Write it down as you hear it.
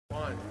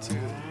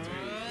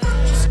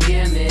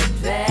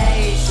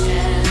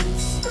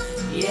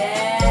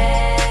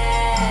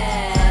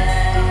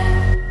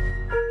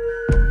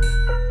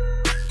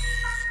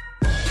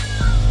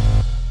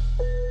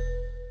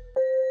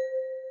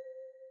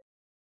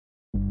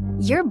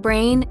Your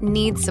brain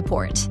needs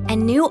support,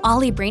 and new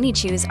Ollie Brainy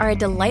Chews are a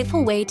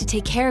delightful way to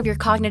take care of your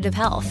cognitive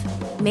health.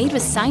 Made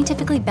with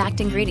scientifically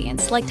backed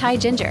ingredients like Thai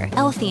ginger,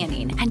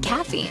 L-theanine, and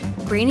caffeine,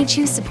 Brainy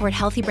Chews support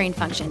healthy brain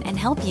function and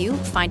help you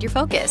find your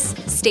focus,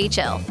 stay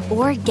chill,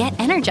 or get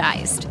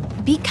energized.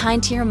 Be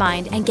kind to your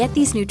mind and get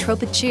these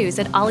nootropic chews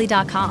at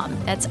ollie.com.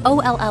 That's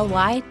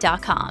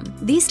OLLY.com.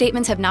 These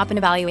statements have not been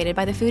evaluated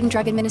by the Food and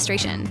Drug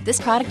Administration. This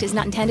product is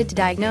not intended to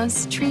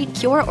diagnose, treat,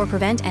 cure, or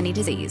prevent any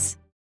disease.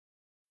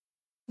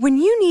 When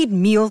you need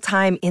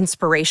mealtime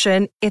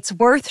inspiration, it's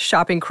worth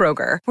shopping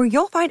Kroger, where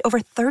you'll find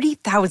over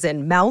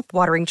 30,000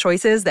 mouth-watering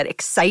choices that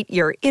excite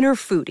your inner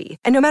foodie.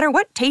 And no matter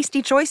what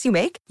tasty choice you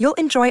make, you'll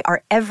enjoy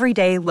our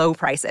everyday low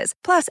prices,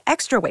 plus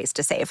extra ways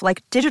to save,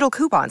 like digital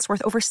coupons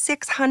worth over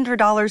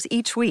 $600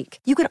 each week.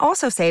 You can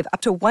also save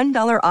up to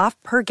 $1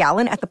 off per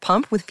gallon at the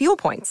pump with fuel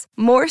points.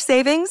 More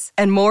savings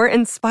and more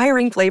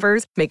inspiring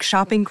flavors make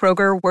shopping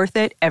Kroger worth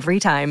it every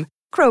time.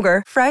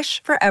 Kroger,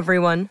 fresh for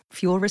everyone.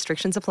 Fuel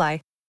restrictions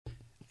apply.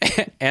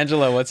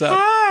 Angelo, what's up?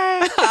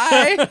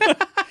 Hi.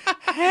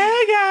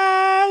 Hey,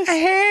 guys.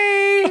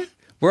 Hey.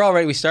 We're all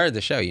right. We started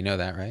the show. You know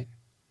that, right?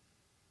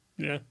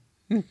 Yeah.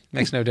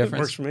 Makes no difference. It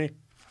works for me.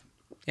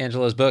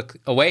 Angelo's book,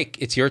 Awake,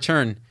 It's Your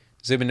Turn.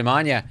 Zubin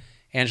Nemanja.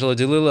 Angelo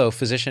DiLullo,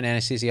 physician,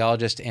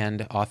 anesthesiologist,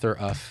 and author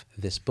of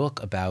this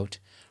book about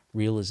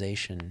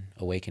realization,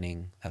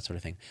 awakening, that sort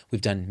of thing.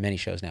 We've done many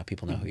shows now.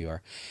 People know who you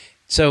are.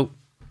 So,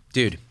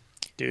 dude,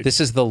 this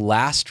is the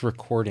last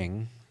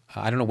recording.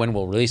 I don't know when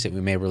we'll release it.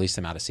 We may release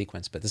them out of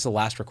sequence, but this is the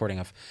last recording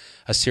of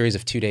a series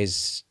of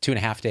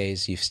 2.5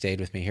 days. You've stayed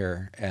with me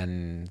here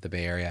in the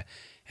Bay Area,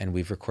 and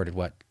we've recorded,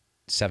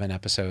 7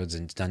 episodes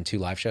and done 2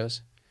 live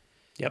shows?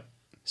 Yep.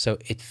 So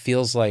it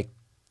feels like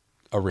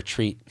a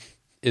retreat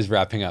is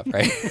wrapping up,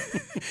 right?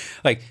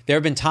 Like, there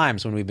have been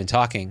times when we've been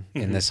talking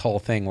in this whole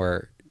thing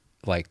where,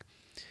 like,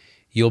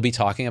 you'll be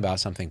talking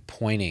about something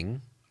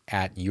pointing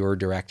at your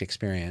direct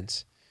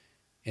experience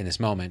in this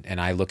moment,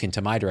 and I look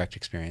into my direct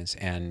experience,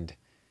 and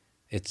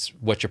it's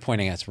what you're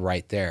pointing at's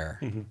right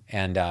there.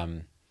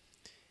 And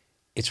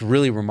it's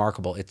really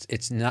remarkable.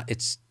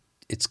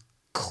 It's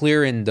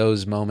clear in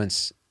those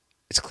moments.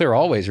 It's clear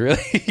always,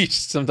 really.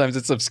 Sometimes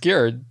it's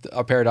obscured,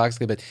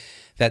 paradoxically, but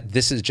that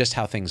this is just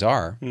how things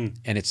are.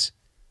 And it's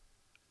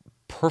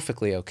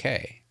perfectly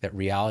okay that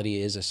reality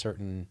is a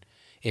certain,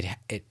 it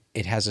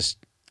has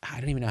a, I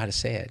don't even know how to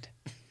say it.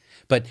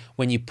 But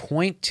when you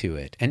point to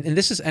it, and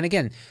this is, and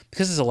again,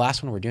 because this is the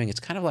last one we're doing, it's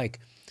kind of like,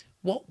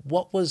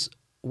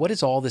 what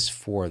is all this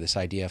for? This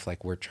idea of,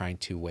 like, we're trying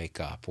to wake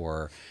up,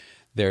 or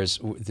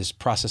there's this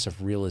process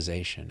of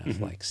realization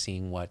of like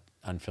seeing what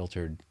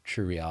unfiltered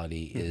true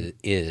reality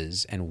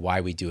is, and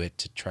why we do it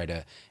to try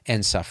to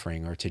end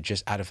suffering, or to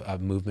just out of a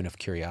movement of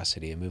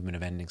curiosity, a movement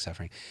of ending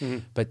suffering.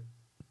 But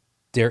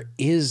there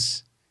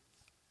is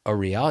a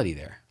reality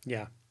there.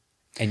 Yeah.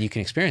 And you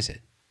can experience it.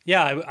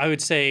 Yeah, I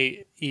would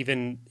say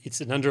even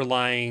it's an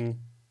underlying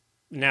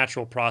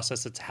natural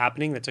process that's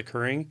happening, that's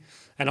occurring.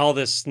 And all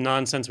this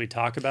nonsense we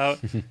talk about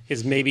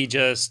is maybe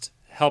just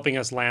helping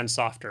us land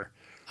softer,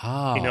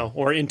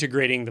 or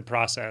integrating the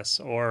process,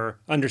 or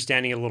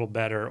understanding it a little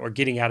better, or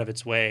getting out of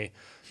its way.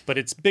 But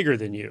it's bigger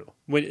than you.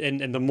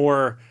 And the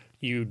more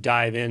you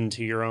dive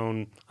into your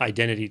own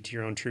identity, to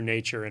your own true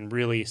nature, and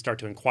really start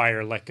to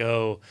inquire, let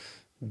go,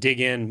 dig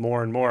in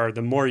more and more,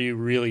 the more you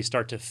really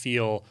start to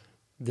feel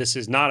this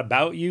is not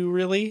about you,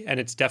 really, and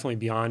it's definitely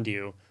beyond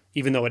you,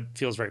 even though it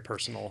feels very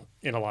personal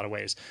in a lot of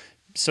ways.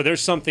 So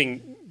there's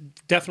something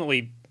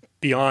definitely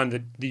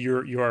beyond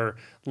your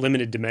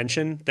limited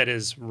dimension that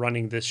is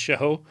running this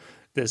show,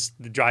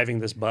 driving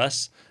this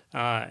bus,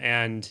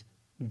 and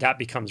that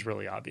becomes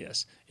really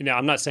obvious.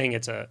 I'm not saying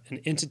it's an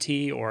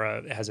entity, or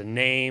it has a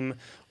name,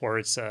 or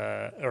it's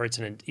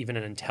even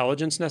an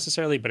intelligence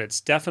necessarily, but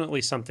it's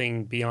definitely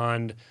something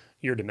beyond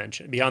your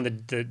dimension, beyond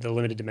the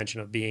limited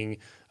dimension of being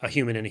a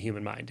human in a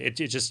human mind.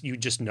 You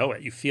just know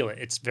it, you feel it.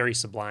 It's very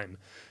sublime,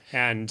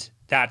 and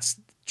that's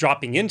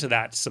dropping into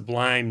that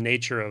sublime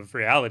nature of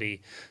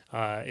reality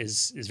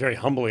is very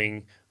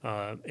humbling.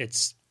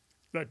 It's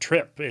a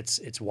trip.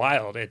 It's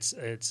wild. It's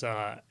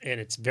and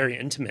it's very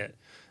intimate,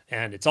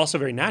 and it's also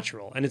very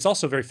natural, and it's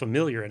also very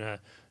familiar in a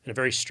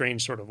very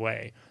strange sort of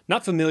way.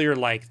 Not familiar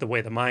like the way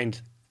the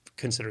mind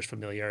considers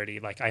familiarity.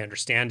 Like, I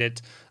understand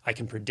it, I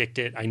can predict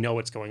it, I know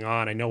what's going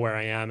on, I know where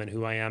I am and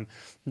who I am.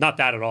 Not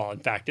that at all. In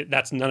fact,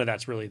 none of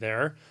that's really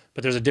there.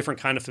 But there's a different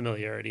kind of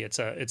familiarity. It's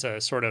a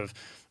sort of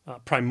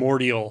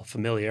primordial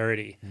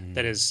familiarity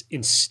that is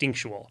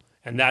instinctual,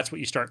 and that's what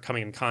you start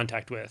coming in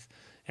contact with.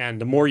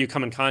 And the more you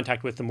come in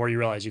contact with, the more you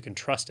realize you can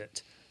trust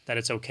it. That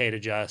it's okay to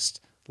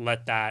just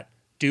let that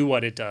do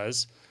what it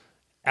does,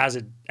 as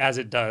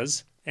it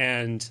does,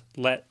 and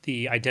let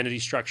the identity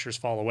structures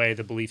fall away,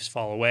 the beliefs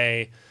fall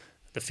away,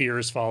 the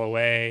fears fall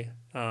away,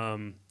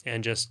 and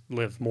just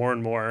live more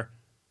and more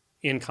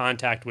in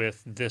contact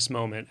with this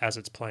moment as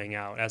it's playing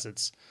out, as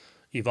it's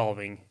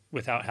evolving,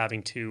 without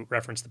having to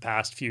reference the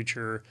past,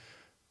 future,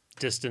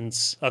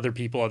 distance, other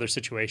people, other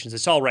situations.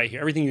 It's all right here.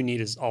 Everything you need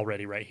is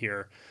already right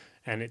here,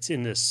 and it's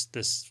in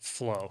this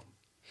flow.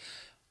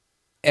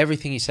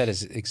 everything you said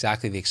is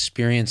exactly the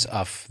experience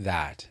of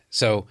that.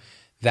 So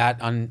that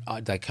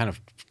that kind of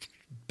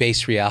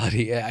base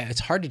reality, it's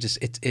hard to just,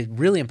 it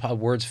really,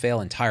 words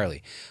fail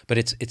entirely, but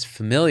it's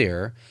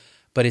familiar,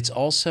 but it's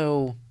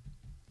also,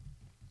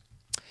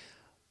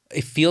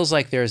 it feels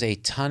like there's a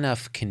ton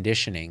of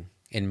conditioning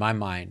in my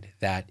mind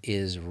that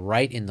is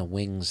right in the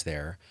wings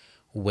there,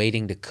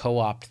 waiting to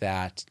co-opt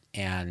that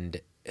and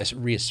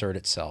reassert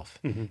itself,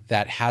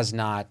 that has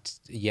not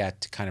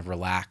yet kind of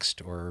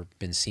relaxed or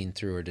been seen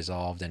through or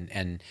dissolved.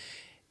 And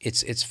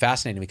it's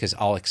fascinating because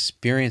I'll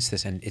experience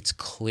this and it's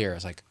clear.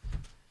 It's like,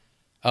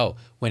 oh,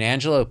 when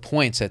Angelo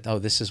points at, oh,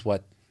 this is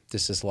what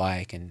this is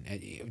like,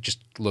 and just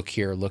look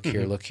here, look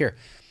here, look here,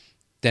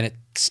 then it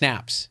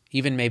snaps.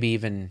 Maybe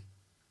even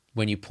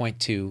when you point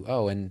to,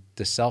 oh, and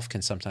the self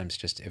can sometimes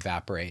just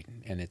evaporate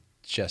and it's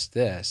just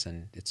this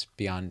and it's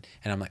beyond,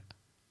 and I'm like,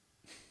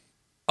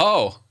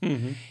 oh,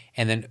 and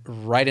then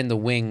right in the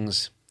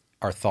wings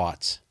are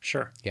thoughts.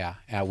 Sure. Yeah,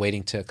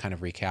 waiting to kind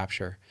of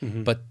recapture.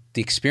 But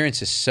the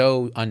experience is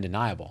so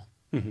undeniable.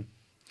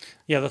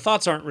 Yeah, the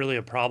thoughts aren't really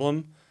a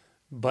problem,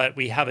 but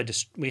we have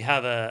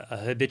a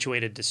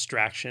habituated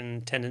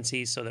distraction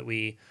tendency, so that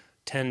we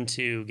tend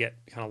to get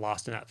kind of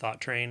lost in that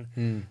thought train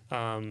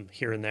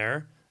here and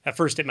there. At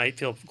first, it might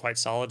feel quite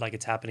solid, like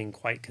it's happening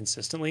quite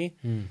consistently,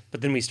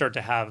 but then we start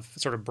to have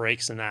sort of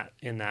breaks in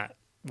that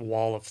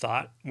wall of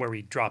thought where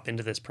we drop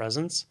into this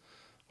presence,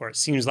 or it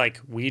seems like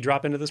we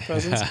drop into this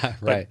presence, Right.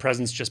 but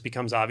presence just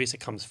becomes obvious. It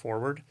comes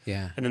forward.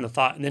 Yeah. And then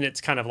and then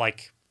it's kind of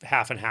like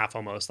half and half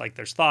almost. Like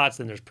there's thoughts,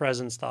 then there's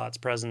presence, thoughts,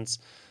 presence.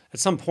 At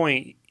some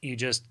point, you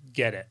just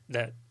get it,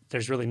 that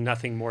there's really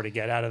nothing more to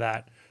get out of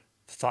that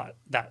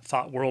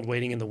thought world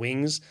waiting in the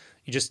wings.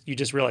 You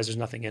just realize there's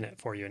nothing in it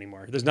for you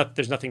anymore. There's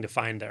nothing to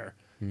find there.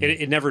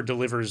 It never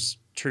delivers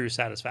true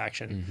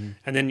satisfaction.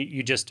 And then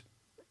you just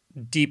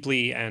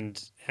deeply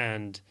and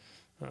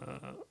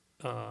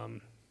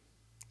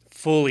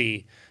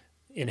fully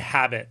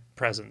inhabit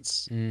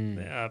presence.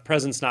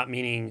 Presence not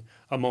meaning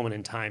a moment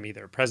in time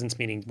either. Presence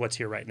meaning what's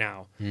here right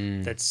now.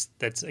 That's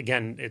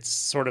again, it's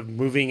sort of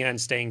moving and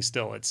staying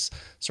still. It's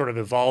sort of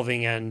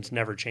evolving and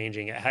never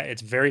changing.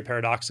 It's very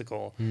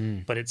paradoxical,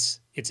 but it's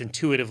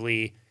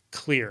intuitively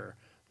clear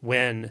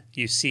when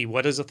you see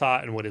what is a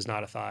thought and what is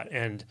not a thought,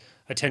 and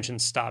attention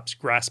stops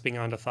grasping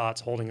onto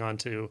thoughts, holding on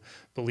to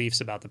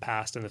beliefs about the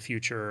past and the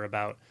future,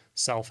 about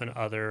self and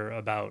other,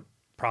 about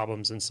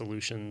problems and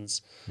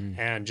solutions,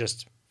 and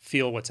just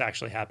feel what's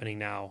actually happening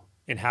now,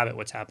 inhabit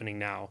what's happening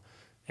now,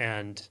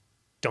 and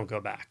don't go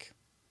back.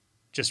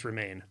 Just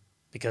remain,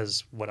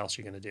 because what else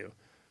are you going to do?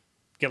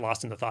 Get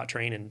lost in the thought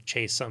train and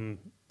chase some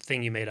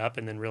thing you made up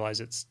and then realize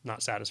it's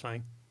not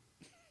satisfying?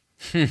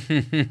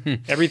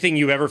 Everything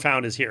you've ever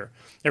found is here.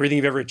 Everything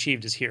you've ever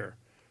achieved is here.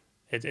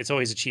 It's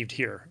always achieved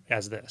here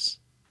as this.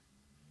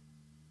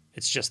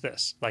 It's just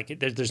this. Like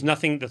there's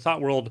nothing. The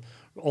thought world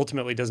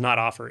ultimately does not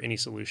offer any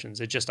solutions.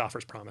 It just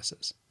offers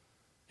promises.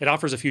 It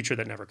offers a future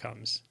that never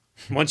comes.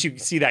 Once you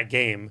see that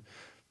game,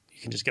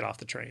 you can just get off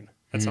the train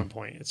at some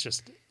point. It's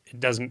just, it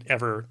doesn't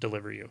ever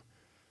deliver you.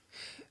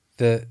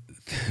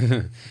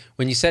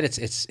 When you said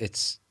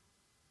it's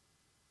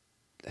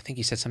I think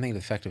you said something to the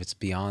effect of it's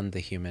beyond the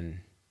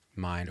human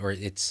mind, or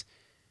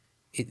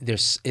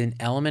there's an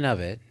element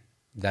of it,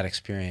 that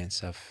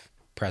experience of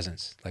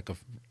presence,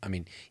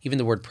 even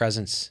the word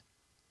presence,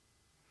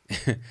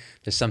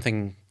 there's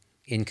something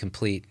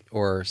incomplete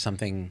or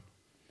something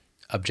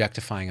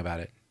objectifying about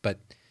it. But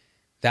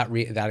that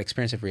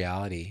experience of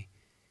reality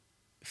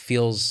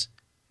feels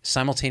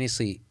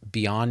simultaneously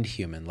beyond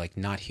human, like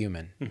not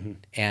human,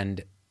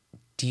 and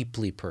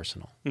deeply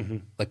personal.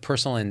 Like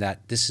personal in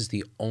that this is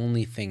the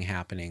only thing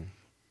happening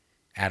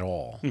at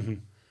all.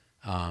 You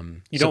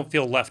don't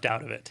feel left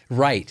out of it.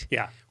 Right.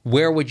 Yeah.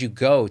 Where would you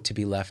go to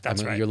be left?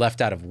 That's right. You're left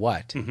out of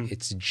what?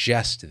 It's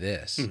just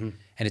this. And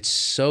it's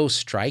so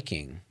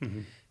striking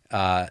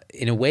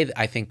in a way that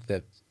I think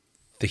that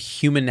the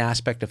human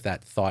aspect of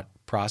that thought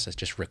process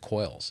just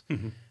recoils.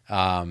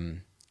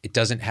 It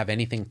doesn't have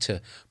anything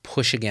to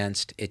push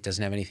against. It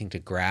doesn't have anything to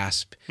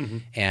grasp.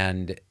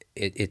 And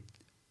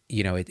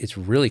it's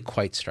really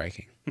quite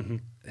striking.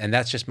 And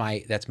that's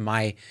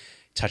my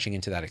touching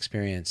into that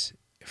experience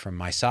from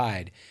my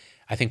side.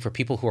 I think for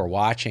people who are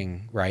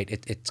watching, right,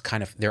 it's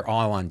kind of, they're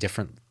all on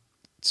different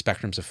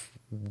spectrums of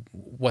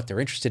what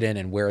they're interested in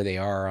and where they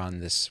are on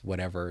this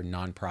whatever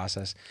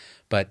non-process.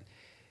 But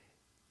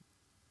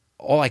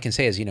all I can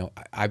say is,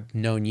 I've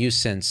known you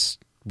since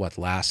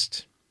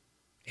last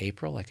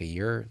April, like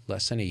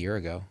less than a year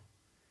ago.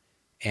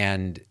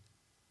 And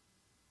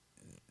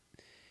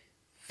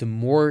the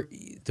more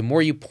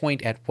you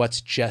point at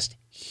what's just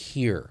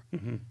here,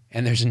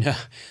 and there's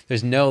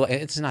no,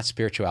 it's not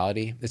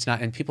spirituality. It's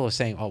not, and people are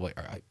saying, oh, wait,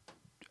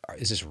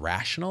 is this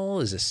rational?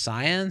 Is this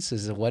science?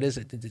 What is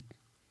it?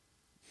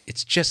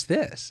 It's just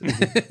this.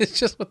 It's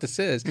just what this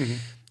is.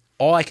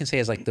 All I can say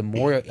is, like, the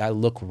more I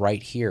look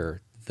right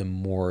here, the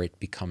more it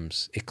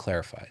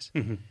clarifies.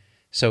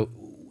 So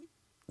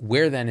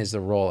where then is the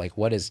role? Like,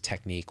 what is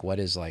technique? What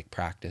is like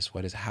practice?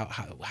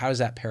 How does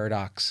that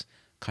paradox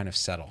kind of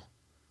settle?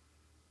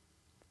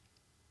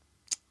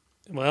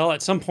 Well,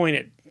 at some point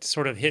it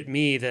sort of hit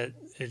me that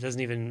it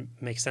doesn't even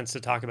make sense to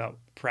talk about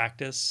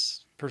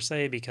practice per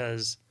se,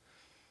 because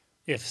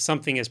if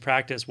something is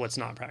practice, what's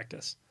not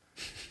practice?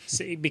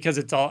 See, because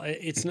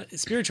it's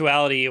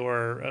spirituality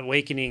or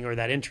awakening or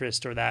that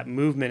interest or that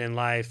movement in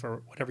life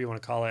or whatever you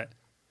want to call it.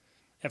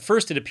 At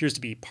first, it appears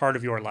to be part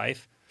of your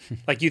life.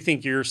 Like you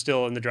think you're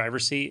still in the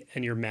driver's seat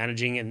and you're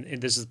managing,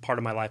 and this is part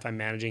of my life I'm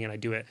managing, and I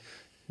do it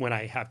when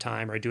I have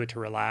time, or I do it to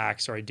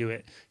relax, or I do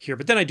it here.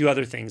 But then I do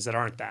other things that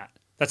aren't that.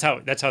 That's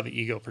how the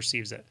ego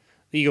perceives it.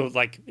 The ego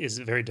is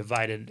a very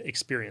divided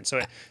experience. So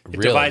it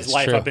Really, divides it's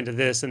life true. up into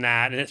this and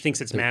that, and it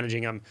thinks it's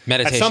managing them.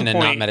 Meditation At some and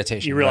point, not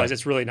meditation, you realize right.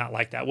 it's really not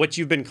like that. What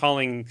you've been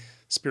calling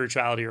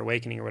spirituality or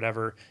awakening or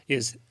whatever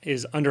is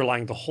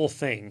underlying the whole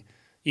thing,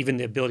 even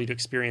the ability to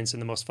experience in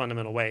the most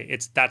fundamental way.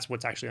 That's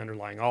what's actually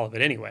underlying all of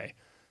it anyway.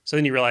 So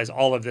then you realize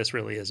all of this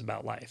really is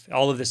about life.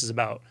 All of this is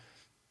about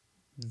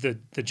the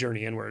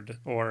journey inward,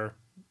 or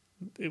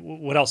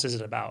what else is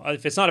it about?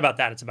 If it's not about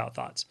that, it's about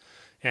thoughts.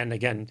 And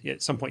again,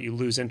 at some point you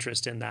lose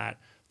interest in that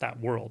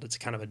world. It's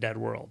kind of a dead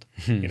world,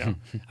 you know?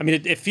 I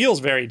mean, it feels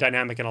very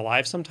dynamic and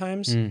alive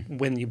sometimes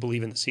when you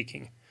believe in the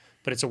seeking,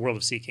 but it's a world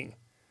of seeking.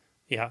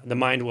 Yeah. The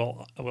mind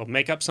will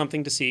make up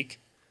something to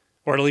seek,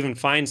 or it'll even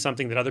find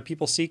something that other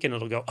people seek, and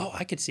it'll go, oh,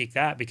 I could seek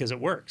that because it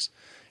works.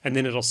 And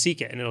then it'll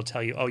seek it, and it'll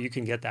tell you, oh, you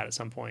can get that at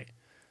some point.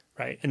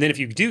 Right. And then if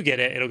you do get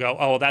it, it'll go,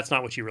 oh, well, that's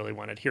not what you really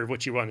wanted. Here,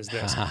 what you want is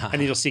this. And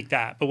then you'll seek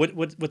that. But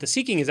what the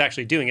seeking is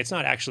actually doing, it's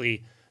not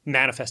actually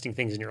manifesting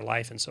things in your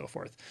life and so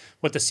forth.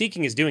 What the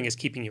seeking is doing is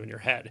keeping you in your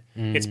head.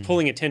 It's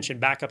pulling attention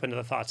back up into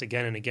the thoughts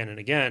again and again and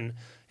again,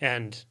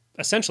 and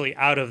essentially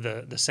out of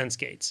the sense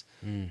gates.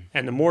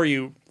 And the more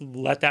you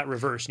let that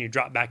reverse and you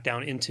drop back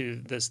down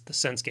into the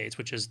sense gates,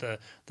 which is the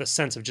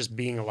sense of just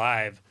being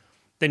alive,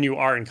 then you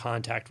are in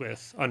contact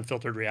with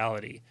unfiltered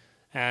reality.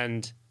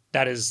 And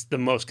that is the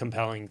most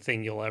compelling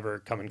thing you'll ever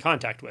come in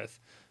contact with,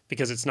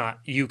 because it's not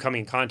you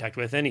coming in contact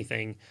with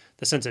anything.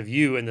 The sense of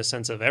you and the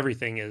sense of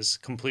everything is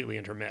completely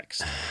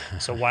intermixed.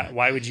 So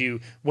why would you,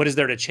 what is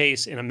there to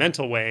chase in a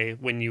mental way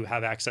when you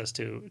have access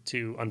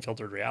to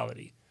unfiltered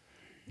reality?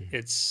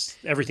 It's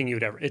everything you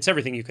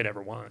could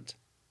ever want.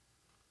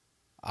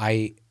 How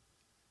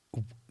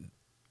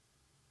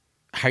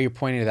you're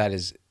pointing to that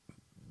is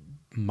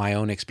my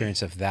own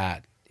experience of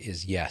that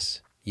is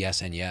yes,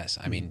 and yes.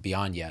 I mean,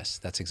 beyond yes,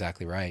 that's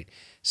exactly right.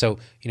 So,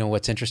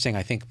 what's interesting,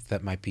 I think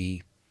that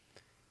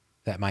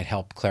might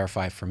help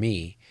clarify for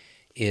me,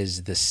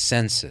 is the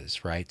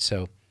senses, right?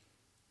 So,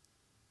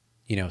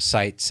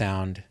 sight,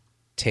 sound,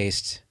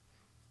 taste,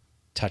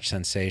 touch,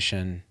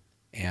 sensation,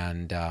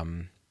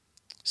 and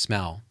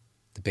smell,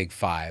 the big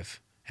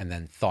five, and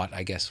then thought,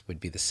 I guess, would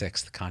be the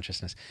sixth,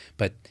 consciousness.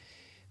 But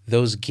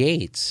those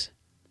gates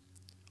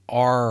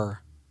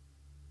are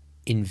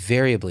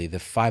invariably, the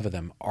five of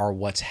them are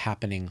what's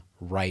happening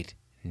right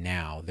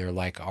now. They're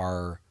like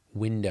our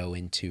window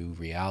into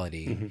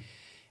reality.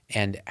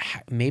 And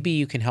maybe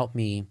you can help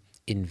me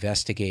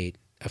investigate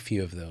a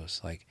few of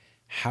those. Like,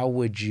 how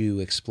would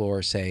you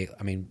explore, say,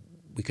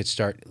 we could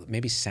start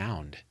maybe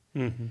sound,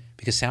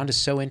 because sound is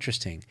so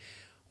interesting.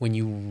 When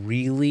you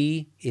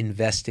really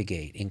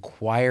investigate,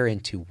 inquire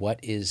into what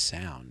is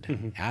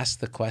sound, ask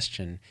the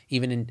question,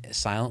 even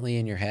silently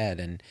in your head,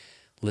 and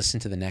listen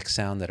to the next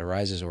sound that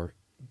arises, or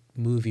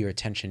move your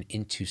attention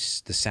into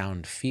the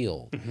sound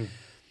field.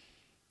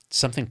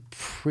 Something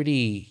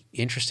pretty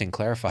interesting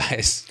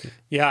clarifies.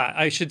 Yeah,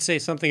 I should say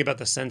something about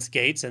the sense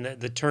gates, and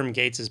the term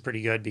gates is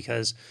pretty good,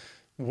 because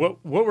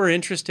what we're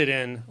interested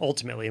in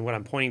ultimately, and what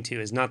I'm pointing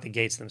to, is not the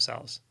gates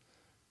themselves.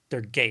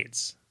 They're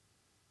gates.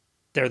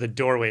 They're the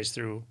doorways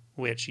through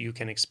which you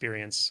can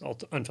experience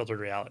unfiltered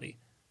reality.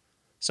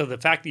 So the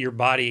fact that your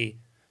body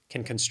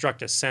can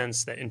construct a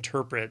sense that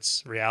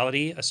interprets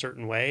reality a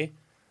certain way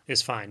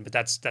is fine, but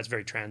that's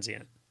very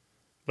transient.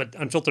 But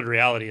unfiltered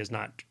reality is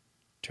not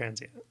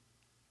transient.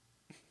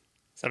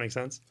 Does that make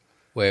sense?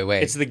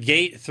 Wait. It's the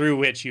gate through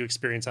which you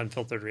experience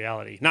unfiltered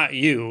reality. Not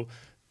you,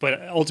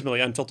 but ultimately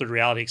unfiltered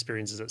reality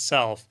experiences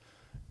itself.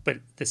 But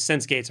the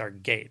sense gates are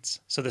gates.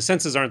 So the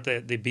senses aren't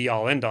the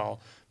be-all,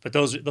 end-all, but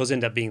those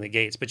end up being the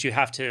gates. But you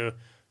have to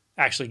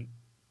actually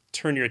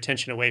turn your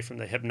attention away from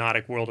the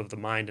hypnotic world of the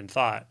mind and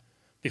thought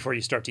before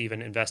you start to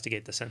even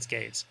investigate the sense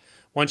gates.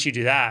 Once you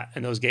do that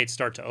and those gates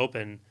start to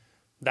open,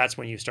 that's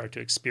when you start to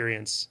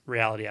experience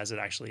reality as it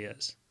actually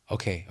is.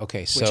 Okay.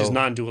 So, which is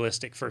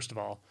non-dualistic, first of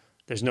all.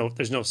 There's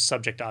no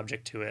subject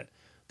object to it.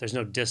 There's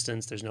no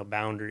distance. There's no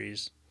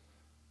boundaries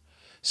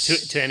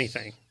to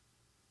anything.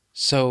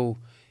 So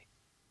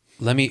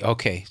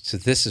so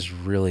this is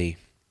really,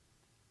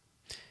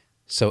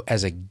 so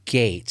as a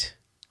gate,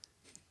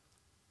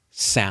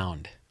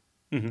 sound.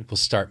 Maybe we'll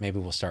start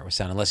with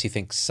sound, unless you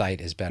think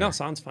sight is better. No,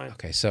 sound's fine.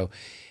 Okay, so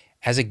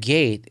as a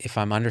gate, if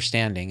I'm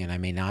understanding, and I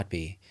may not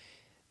be,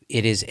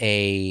 is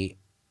a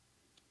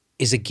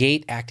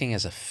gate acting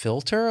as a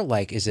filter?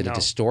 Like, is it a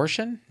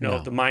distortion?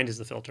 No, the mind is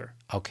the filter.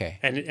 Okay.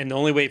 And the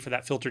only way for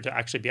that filter to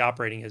actually be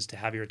operating is to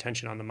have your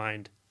attention on the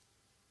mind.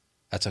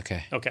 That's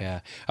okay. Okay. Yeah.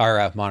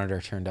 Our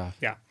monitor turned off.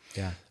 Yeah.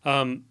 Yeah.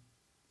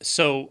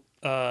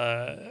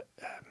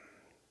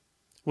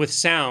 With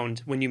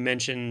sound, when you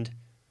mentioned,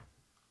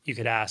 you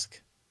could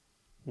ask,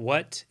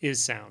 what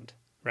is sound,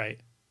 right?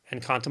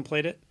 And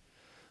contemplate it.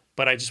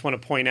 But I just want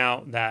to point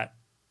out that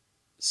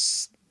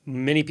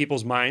many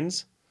people's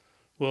minds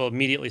will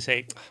immediately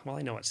say, well,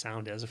 I know what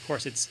sound is. Of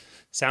course, it's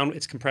sound,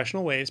 it's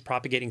compressional waves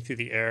propagating through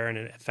the air, and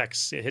it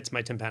hits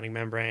my tympanic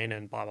membrane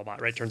and blah, blah, blah,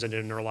 right? Turns into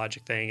a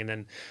neurologic thing. And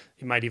then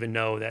you might even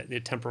know that the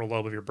temporal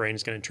lobe of your brain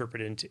is going to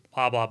interpret it into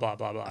blah, blah, blah,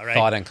 blah, blah, right?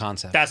 Thought and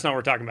concept. That's not what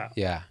we're talking about.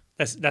 Yeah.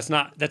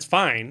 That's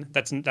fine.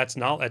 That's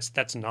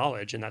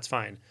knowledge, and that's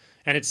fine.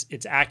 And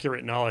it's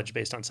accurate knowledge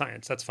based on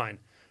science. That's fine.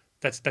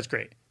 That's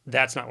great.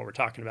 That's not what we're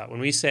talking about. When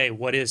we say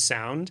what is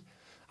sound,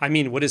 I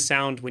mean, what is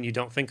sound when you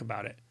don't think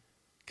about it?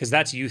 Because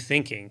that's you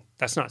thinking.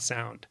 That's not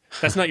sound.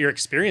 That's not your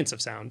experience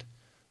of sound.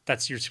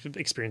 That's your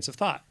experience of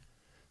thought.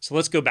 So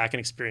let's go back and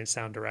experience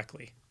sound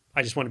directly.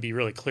 I just want to be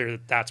really clear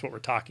that that's what we're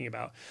talking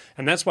about.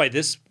 And that's why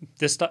this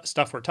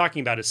stuff we're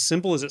talking about, as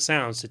simple as it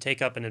sounds, to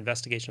take up an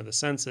investigation of the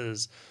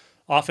senses,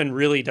 often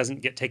really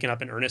doesn't get taken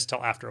up in earnest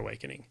till after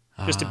awakening,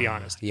 just to be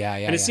honest. Yeah.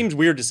 And it seems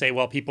weird to say,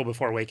 well, people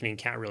before awakening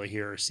can't really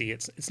hear or see.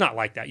 It's not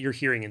like that. You're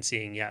hearing and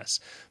seeing, yes.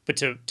 But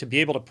to be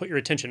able to put your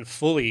attention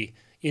fully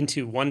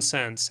into one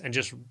sense and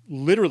just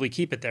literally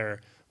keep it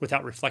there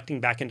without reflecting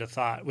back into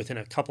thought within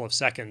a couple of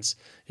seconds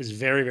is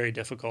very, very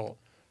difficult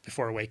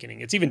before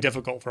awakening. It's even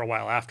difficult for a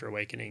while after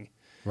awakening.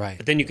 Right.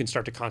 But then you can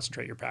start to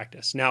concentrate your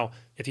practice. Now,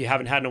 if you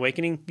haven't had an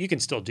awakening, you can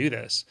still do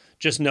this.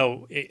 Just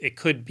know it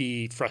could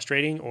be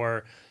frustrating,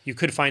 or you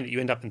could find that you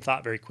end up in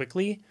thought very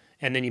quickly,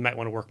 and then you might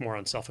want to work more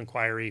on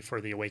self-inquiry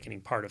for the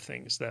awakening part of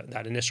things,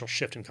 that initial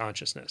shift in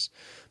consciousness.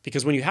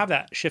 Because when you have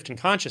that shift in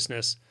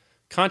consciousness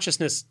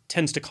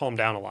tends to calm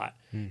down a lot.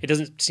 It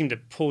doesn't seem to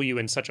pull you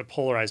in such a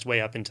polarized way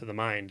up into the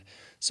mind.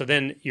 So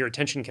then your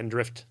attention can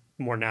drift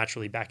more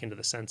naturally back into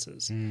the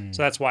senses.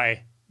 So that's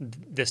why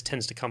this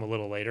tends to come a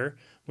little later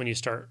when you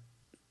start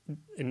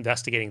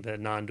investigating the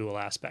non-dual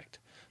aspect.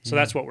 So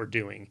that's what we're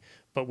doing.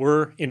 But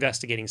we're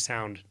investigating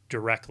sound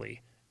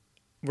directly.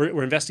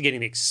 We're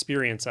investigating the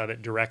experience of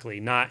it directly,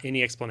 not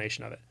any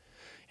explanation of it.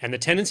 And the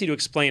tendency to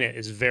explain it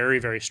is very,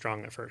 very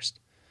strong at first.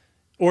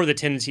 Or the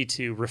tendency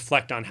to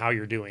reflect on how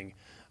you're doing.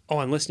 Oh,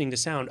 I'm listening to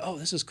sound. Oh,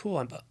 this is cool.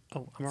 I'm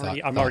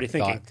already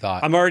thinking.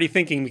 I'm already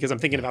thinking because I'm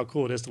thinking of how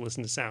cool it is to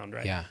listen to sound,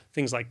 right? Yeah.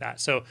 Things like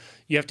that. So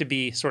you have to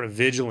be sort of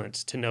vigilant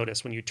to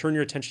notice when you turn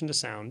your attention to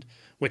sound,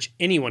 which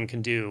anyone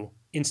can do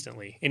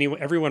instantly.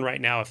 Everyone right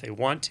now, if they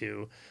want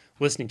to,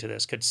 listening to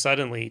this, could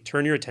suddenly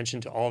turn your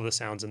attention to all of the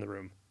sounds in the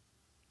room.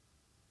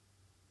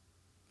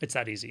 It's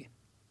that easy.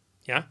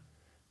 Yeah?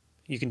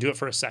 You can do it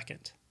for a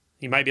second.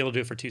 You might be able to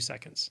do it for 2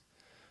 seconds.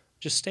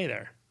 Just stay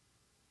there.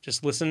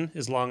 Just listen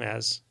as long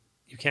as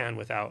you can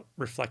without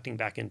reflecting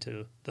back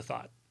into the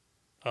thought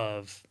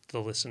of the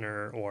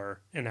listener or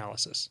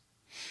analysis.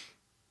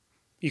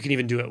 You can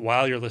even do it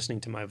while you're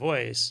listening to my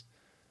voice.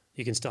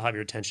 You can still have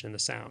your attention in the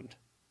sound.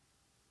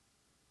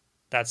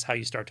 That's how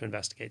you start to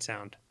investigate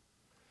sound.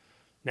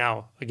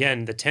 Now,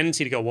 again, the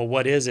tendency to go, well,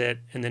 what is it?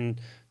 And then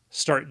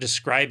start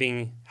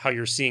describing how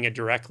you're seeing it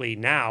directly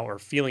now, or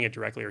feeling it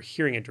directly, or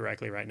hearing it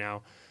directly right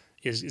now,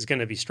 is going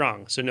to be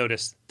strong. So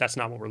notice that's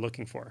not what we're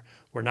looking for.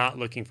 We're not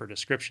looking for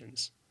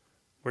descriptions.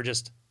 We're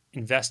just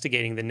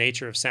investigating the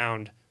nature of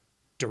sound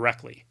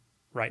directly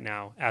right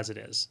now as it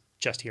is,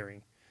 just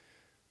hearing.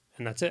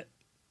 And that's it.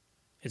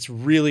 It's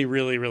really,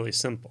 really, really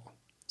simple.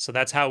 So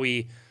that's how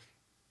we,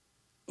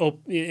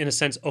 in a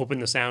sense, open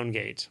the sound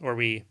gate, or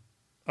we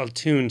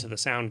attune to the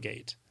sound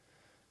gate,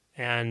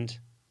 and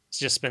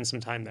just spend some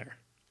time there.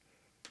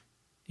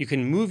 You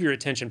can move your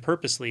attention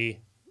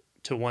purposely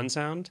to one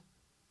sound,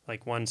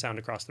 like one sound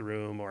across the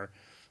room, or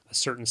a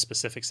certain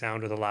specific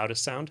sound, or the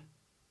loudest sound.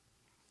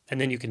 And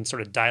then you can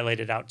sort of dilate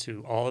it out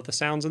to all of the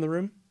sounds in the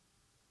room.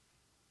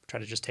 Try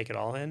to just take it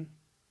all in.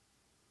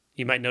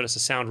 You might notice a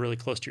sound really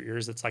close to your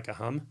ears that's like a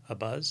hum, a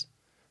buzz.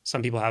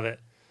 Some people have it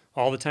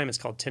all the time. It's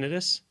called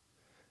tinnitus.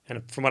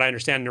 And from what I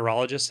understand,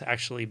 neurologists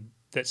actually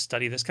that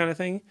study this kind of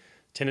thing,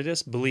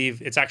 tinnitus,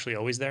 believe it's actually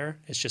always there.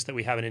 It's just that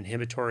we have an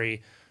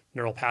inhibitory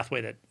neural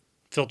pathway that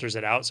filters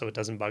it out so it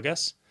doesn't bug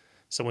us.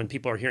 So when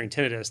people are hearing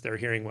tinnitus, they're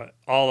hearing what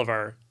all of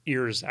our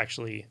ears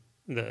actually,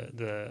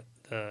 the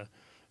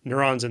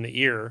neurons in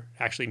the ear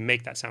actually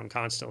make that sound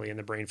constantly, and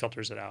the brain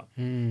filters it out.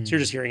 So you're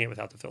just hearing it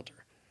without the filter.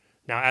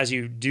 Now, as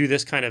you do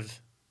this kind of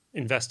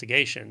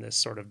investigation, this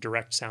sort of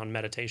direct sound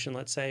meditation,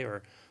 let's say,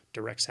 or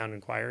direct sound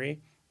inquiry,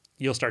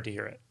 you'll start to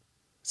hear it.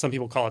 Some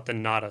people call it the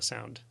nada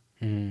sound,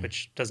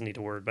 which doesn't need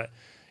a word, but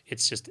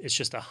it's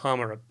just a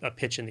hum or a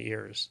pitch in the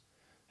ears.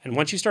 And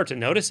once you start to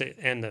notice it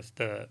and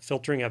the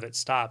filtering of it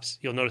stops,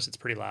 you'll notice it's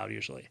pretty loud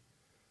usually.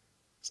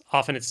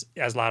 Often it's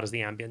as loud as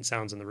the ambient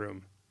sounds in the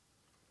room.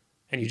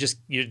 And you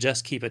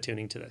just keep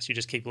attuning to this. You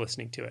just keep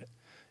listening to it.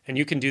 And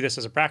you can do this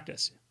as a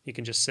practice. You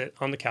can just sit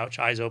on the couch,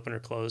 eyes open or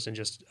closed, and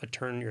just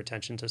turn your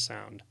attention to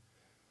sound.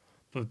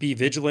 But be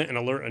vigilant and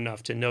alert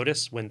enough to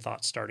notice when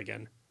thoughts start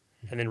again.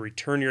 And then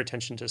return your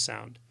attention to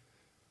sound.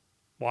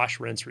 Wash,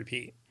 rinse,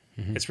 repeat.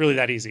 It's really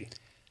that easy.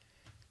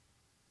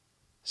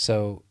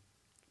 So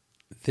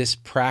this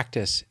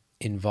practice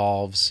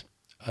involves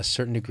a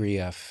certain degree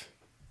of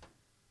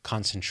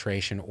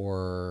concentration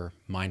or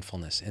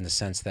mindfulness, in the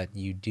sense that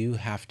you do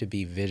have to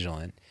be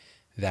vigilant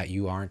that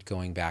you aren't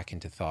going back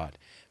into thought.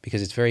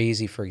 Because it's very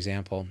easy, for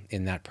example,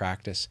 in that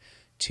practice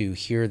to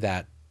hear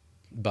that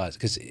buzz.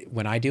 Because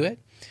when I do it,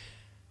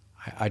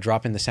 I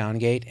drop in the sound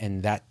gate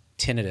and that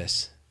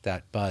tinnitus,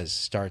 that buzz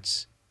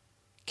starts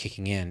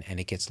kicking in, and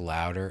it gets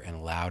louder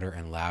and louder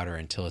and louder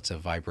until it's a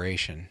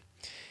vibration.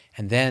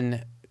 And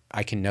then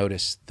I can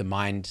notice the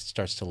mind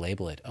starts to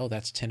label it. Oh,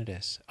 that's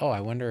tinnitus. Oh,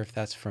 I wonder if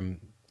that's from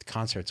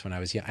concerts when I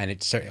was young. And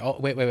it starts, oh,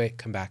 wait,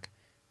 come back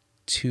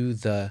to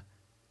the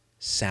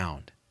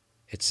sound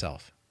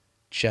itself.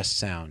 Just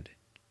sound.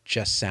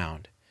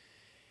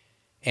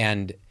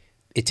 And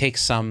it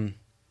takes some,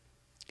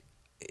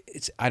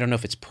 I don't know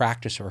if it's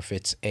practice or if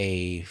it's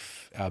a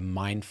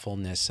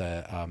mindfulness,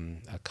 a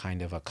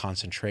kind of a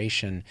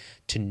concentration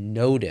to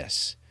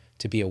notice,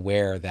 to be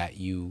aware that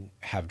you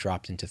have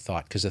dropped into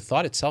thought. Because the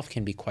thought itself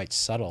can be quite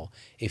subtle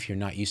if you're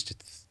not used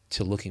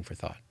to looking for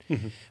thought.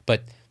 Mm-hmm.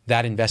 But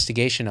that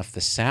investigation of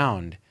the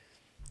sound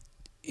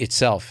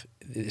itself,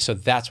 so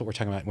that's what we're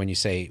talking about when you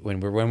say,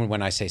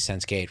 when I say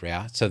sense gate,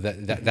 yeah? So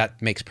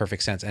that makes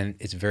perfect sense. And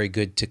it's very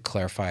good to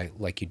clarify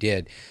like you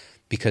did,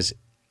 because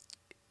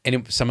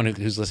someone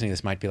who's listening to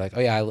this might be like, oh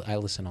yeah, I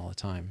listen all the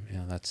time. You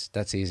know,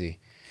 that's easy.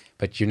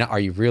 But you're not, are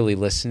you really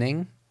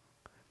listening?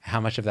 How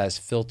much of that is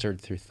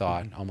filtered through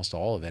thought? Mm-hmm. Almost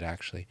all of it,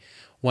 actually.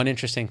 One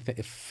interesting,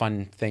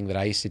 fun thing that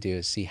I used to do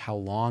is see how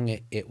long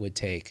it would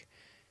take,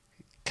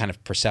 kind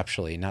of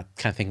perceptually, not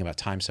kind of thinking about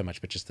time so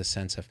much, but just the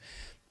sense of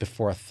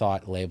before a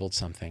thought labeled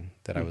something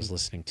that I was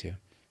listening to.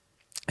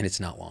 And it's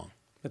not long.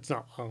 It's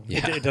not long.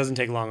 Yeah. It doesn't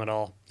take long at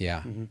all.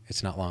 Yeah,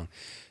 it's not long.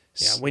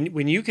 Yeah,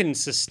 when you can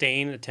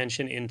sustain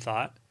attention in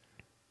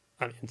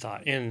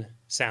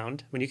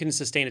sound, when you can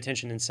sustain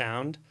attention in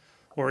sound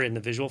or in the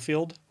visual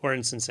field or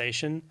in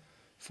sensation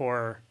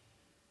for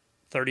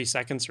 30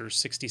 seconds or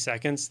 60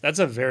 seconds, that's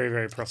a very,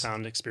 very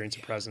profound experience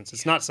of presence.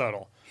 It's not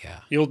subtle. Yeah.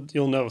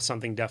 You'll know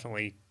something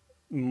definitely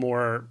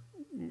more,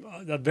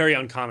 a very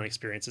uncommon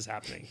experience is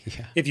happening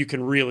if you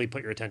can really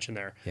put your attention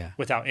there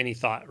without any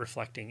thought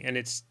reflecting. And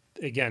it's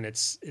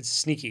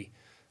sneaky.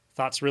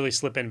 Thoughts really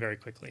slip in very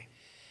quickly.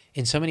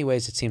 In so many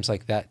ways, it seems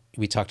like that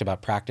we talked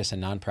about practice and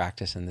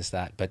non-practice and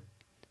that, but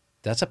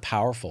that's a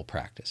powerful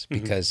practice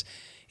because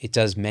it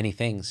does many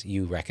things.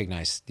 You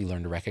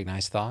learn to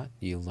recognize thought.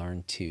 You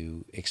learn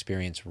to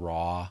experience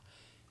raw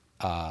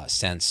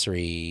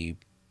sensory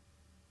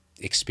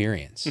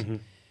experience. Mm-hmm.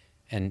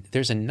 And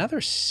there's another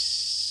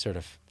sort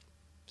of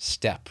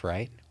step,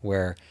 right,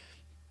 where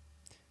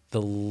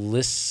the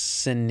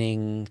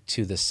listening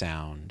to the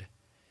sound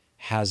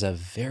has a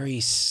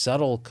very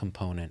subtle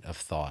component of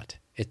thought.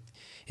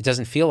 It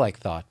doesn't feel like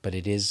thought, but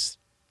it is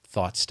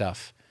thought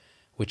stuff,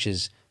 which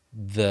is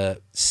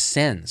the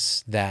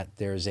sense that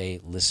there's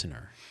a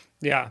listener.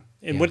 Yeah.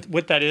 And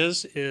what that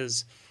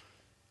is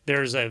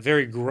there's a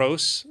very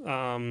gross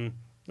way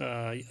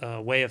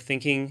of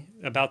thinking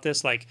about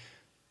this, like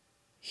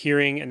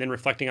hearing and then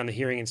reflecting on the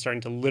hearing and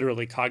starting to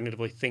literally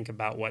cognitively think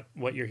about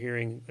what you're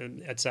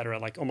hearing, et cetera,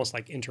 like almost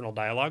like internal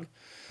dialogue.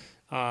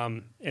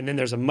 And then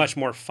there's a much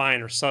more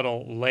fine or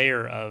subtle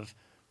layer of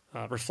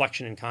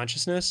reflection and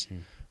consciousness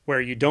where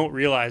you don't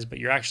realize, but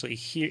you're actually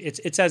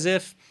it's as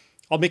if,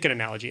 I'll make an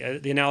analogy.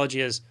 The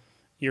analogy is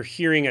you're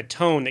hearing a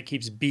tone that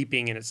keeps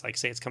beeping, and it's like,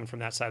 say it's coming from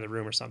that side of the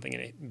room or something,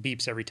 and it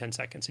beeps every 10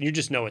 seconds. And you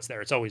just know it's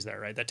there. It's always there,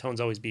 right? That tone's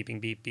always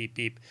beeping, beep, beep,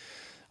 beep.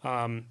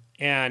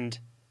 And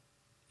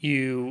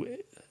to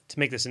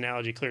make this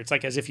analogy clear, it's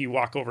like as if you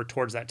walk over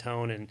towards that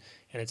tone and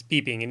it's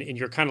beeping, and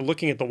you're kind of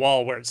looking at the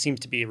wall where it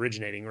seems to be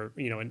originating, or,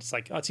 and it's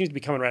like, oh, it seems to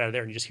be coming right out of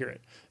there, and you just hear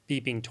it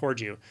beeping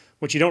towards you.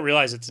 What you don't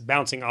realize, it's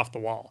bouncing off the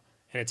wall,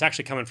 and it's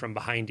actually coming from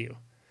behind you.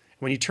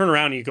 When you turn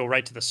around and you go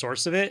right to the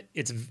source of it,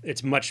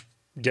 it's much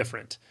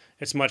different.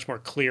 It's much more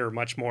clear,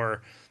 much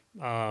more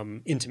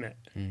intimate.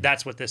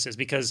 That's what this is,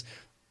 because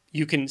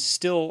you can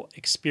still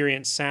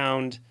experience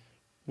sound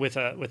with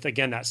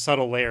again that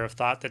subtle layer of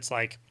thought that's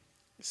like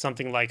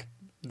something like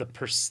the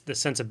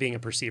sense of being a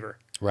perceiver.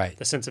 Right.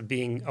 The sense of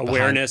being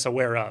awareness,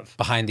 aware of.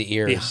 Behind the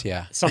ears,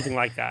 Something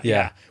like that,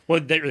 yeah. Well,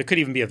 there could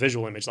even be a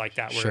visual image like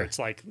that where it's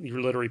like you're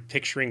literally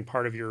picturing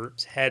part of your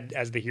head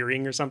as the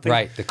hearing or something.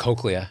 Right, the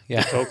cochlea,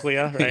 The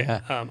cochlea,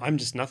 right? I'm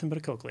just nothing but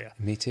a cochlea.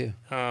 Me too.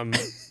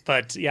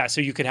 But yeah,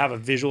 so you could have a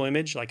visual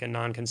image, like a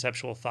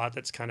non-conceptual thought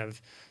that's kind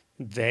of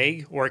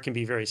vague, or it can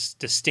be very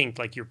distinct,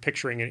 like you're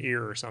picturing an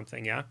ear or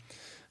something, yeah?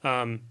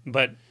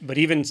 But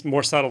even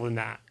more subtle than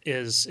that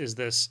is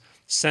this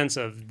sense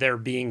of there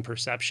being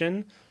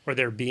perception, or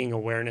there being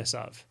awareness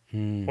of,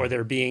 or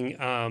there being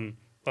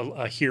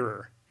a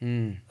hearer.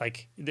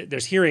 Like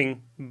there's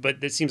hearing,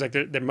 but it seems like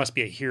there must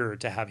be a hearer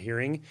to have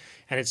hearing,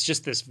 and it's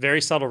just this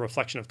very subtle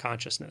reflection of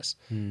consciousness,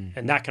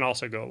 and that can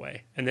also go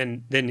away. And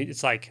then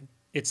it's like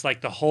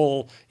the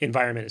whole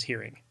environment is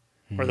hearing,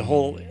 or the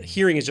whole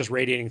hearing is just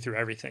radiating through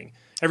everything.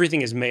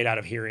 Everything is made out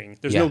of hearing.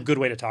 There's no good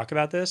way to talk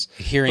about this.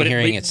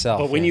 Hearing itself.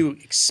 But when you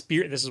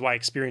experience, this is why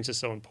experience is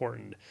so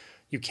important.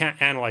 You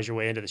can't analyze your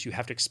way into this. You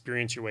have to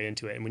experience your way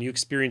into it. And when you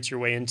experience your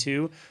way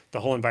into the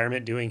whole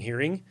environment doing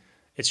hearing,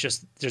 It's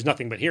just, there's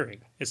nothing but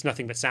hearing. It's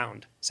nothing but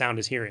sound. Sound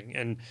is hearing.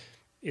 And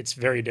it's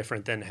very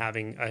different than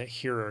having a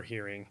hearer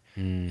hearing.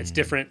 It's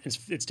different.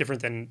 It's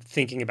different than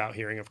thinking about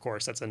hearing, of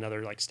course. That's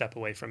another like step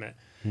away from it.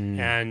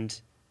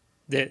 And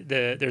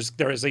there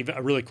is even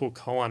a really cool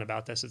koan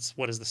about this. It's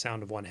what is the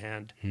sound of one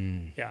hand?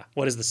 Yeah.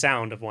 What is the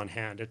sound of one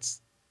hand?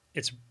 It's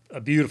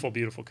a beautiful,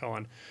 beautiful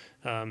koan.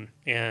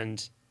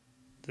 And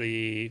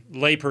the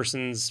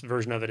layperson's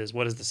version of it is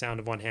what is the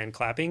sound of one hand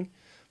clapping?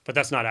 But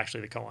that's not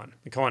actually the koan.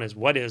 The koan is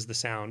what is the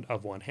sound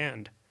of one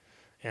hand?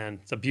 And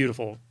it's a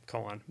beautiful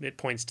koan. It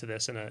points to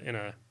this in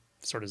a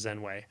sort of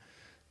Zen way.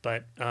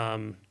 But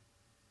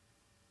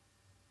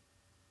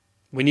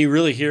when you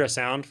really hear a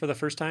sound for the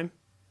first time,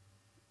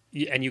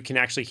 and you can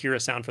actually hear a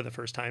sound for the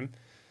first time,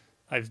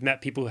 I've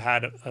met people who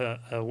had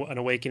an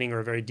awakening or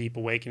a very deep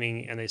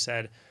awakening, and they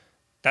said,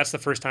 that's the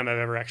first time I've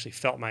ever actually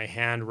felt my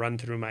hand run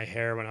through my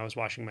hair when I was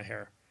washing my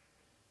hair.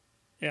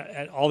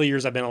 Yeah, all the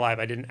years I've been alive,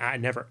 I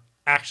never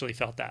actually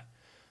felt that.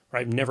 Or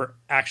I've never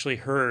actually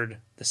heard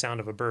the sound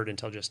of a bird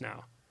until just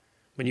now.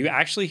 When you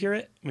actually hear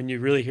it, when you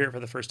really hear it for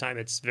the first time,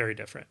 it's very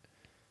different.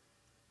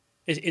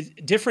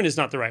 Different is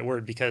not the right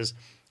word, because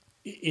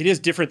it is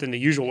different than the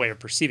usual way of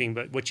perceiving,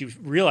 but what you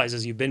realize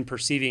is you've been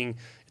perceiving,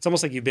 it's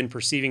almost like you've been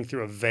perceiving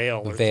through a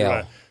veil or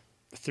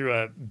through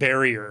a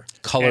barrier.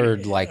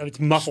 Colored, like it's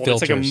muffled.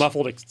 filters. It's like a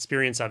muffled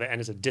experience of it, and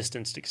it's a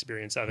distanced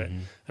experience of it.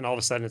 And all of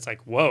a sudden it's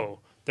like, whoa,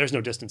 there's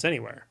no distance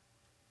anywhere.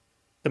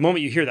 The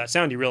moment you hear that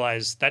sound, you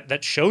realize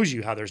that shows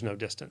you how there's no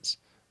distance.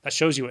 That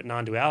shows you what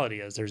non-duality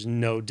is. There's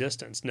no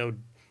distance.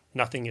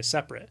 Nothing is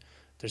separate.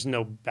 There's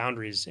no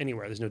boundaries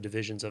anywhere. There's no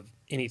divisions of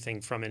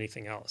anything from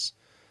anything else.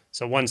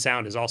 So one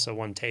sound is also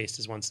one taste,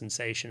 is one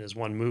sensation, is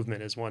one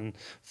movement, is one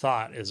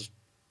thought, is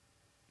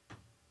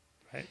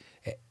right.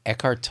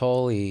 Eckhart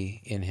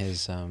Tolle, in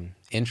his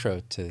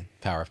intro to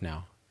Power of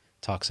Now,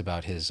 talks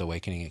about his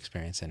awakening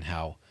experience and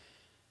how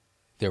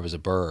there was a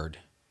bird,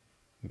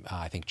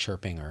 I think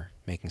chirping or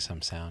making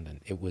some sound,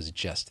 and it was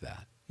just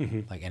that,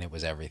 and it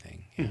was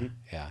everything.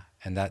 Yeah.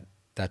 And that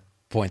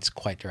points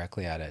quite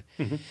directly at it.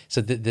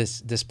 So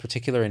this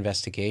particular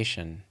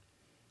investigation,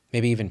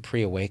 maybe even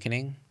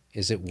pre-awakening,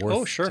 is it worth?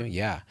 Oh, sure.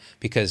 Yeah,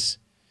 because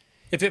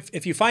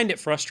if you find it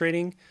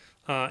frustrating,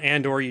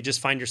 and or you just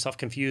find yourself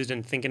confused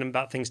and thinking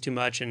about things too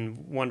much and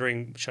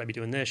wondering, should I be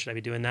doing this? Should I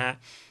be doing that?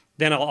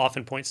 Then I'll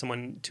often point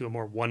someone to a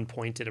more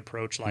one-pointed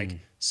approach, like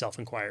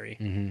self-inquiry.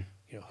 You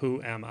know,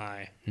 who am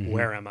I?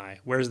 Where am I?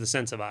 Where's the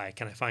sense of I?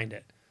 Can I find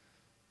it?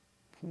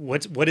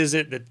 What is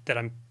it that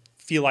I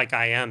feel like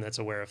I am that's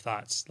aware of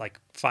thoughts?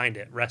 Like, find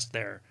it, rest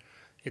there.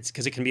 It's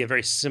because it can be a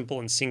very simple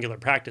and singular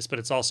practice, but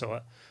it's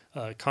also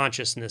a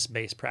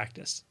consciousness-based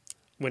practice.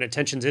 When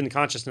attention's in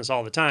consciousness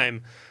all the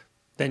time,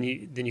 then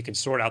you can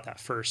sort out that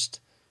first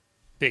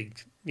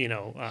big,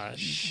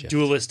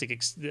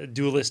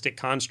 dualistic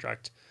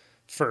construct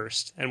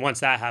first. And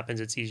once that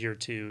happens, it's easier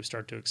to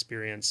start to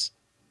experience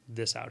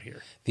this out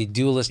here. The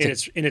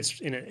dualistic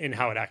in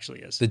how it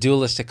actually is. The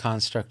dualistic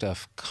construct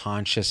of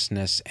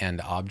consciousness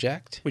and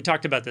object. We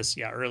talked about this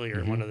earlier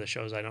in one of the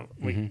shows.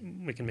 We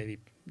can maybe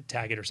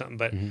tag it or something,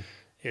 but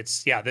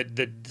it's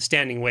the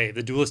standing wave,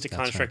 the dualistic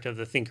construct of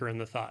the thinker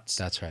and the thoughts.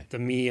 That's right. The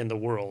me and the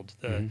world,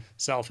 the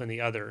self and the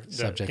other,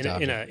 Subject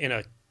in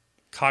a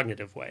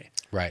cognitive way.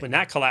 Right. When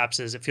that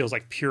collapses, it feels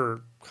like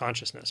pure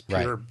consciousness,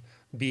 pure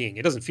being.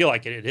 It doesn't feel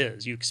like it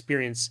is. You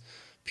experience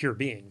pure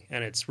being,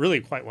 and it's really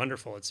quite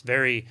wonderful. It's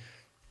very,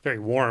 very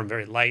warm,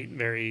 very light,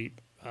 very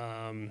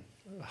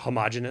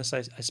homogeneous,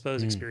 I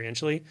suppose,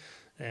 experientially,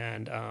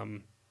 and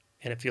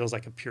it feels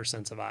like a pure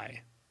sense of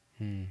I.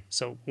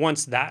 So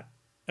once that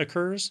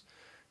occurs,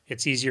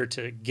 it's easier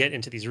to get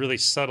into these really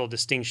subtle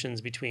distinctions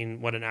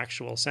between what an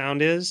actual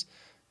sound is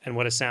and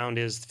what a sound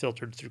is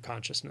filtered through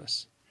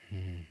consciousness.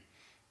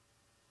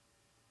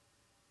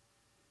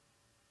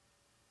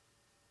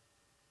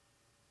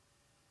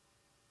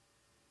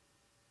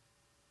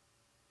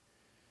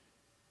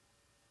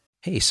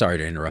 Hey, sorry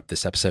to interrupt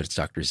this episode. It's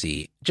Dr.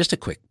 Z. Just a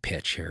quick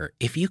pitch here.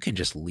 If you can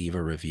just leave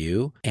a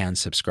review and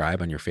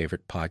subscribe on your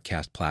favorite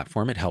podcast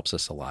platform, it helps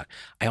us a lot.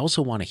 I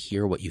also want to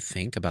hear what you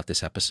think about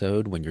this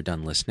episode when you're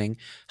done listening.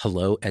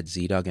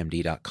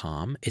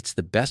 hello@zdogmd.com. It's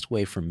the best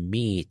way for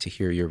me to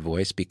hear your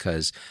voice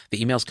because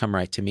the emails come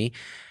right to me.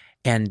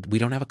 And we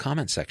don't have a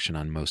comment section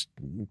on most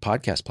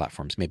podcast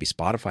platforms. Maybe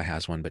Spotify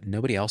has one, but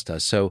nobody else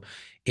does. So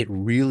it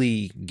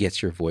really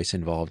gets your voice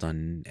involved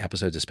on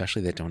episodes,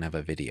 especially that don't have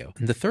a video.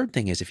 And the third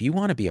thing is, if you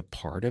want to be a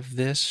part of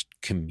this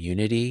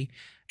community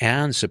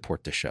and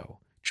support the show,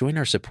 join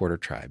our supporter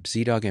tribe,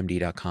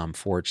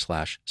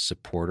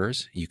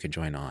 zdogmd.com/supporters. You can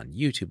join on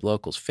YouTube,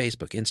 Locals,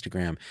 Facebook,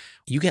 Instagram.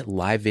 You get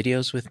live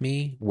videos with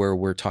me where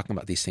we're talking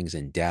about these things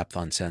in depth,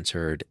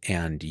 uncensored,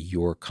 and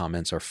your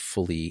comments are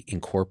fully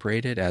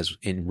incorporated as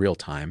in real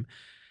time.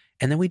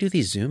 And then we do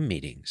these Zoom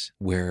meetings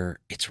where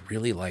it's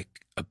really like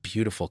a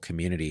beautiful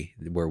community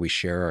where we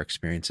share our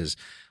experiences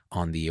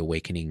on the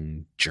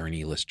awakening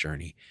journeyless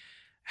journey.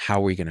 How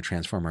are we going to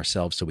transform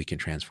ourselves so we can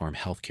transform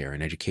healthcare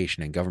and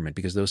education and government?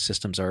 Because those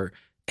systems are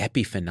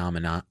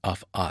epiphenomena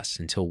of us.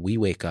 Until we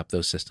wake up,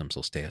 those systems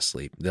will stay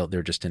asleep.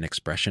 They're just an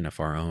expression of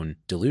our own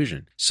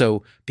delusion.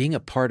 So being a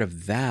part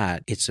of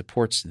that, it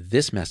supports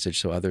this message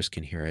so others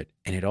can hear it.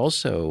 And it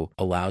also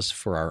allows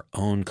for our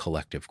own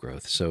collective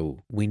growth. So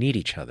we need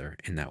each other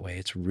in that way.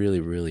 It's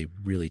really, really,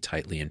 really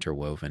tightly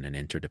interwoven and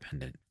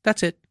interdependent.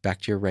 That's it.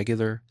 Back to your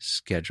regularly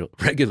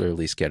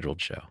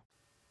scheduled show.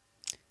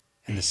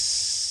 And the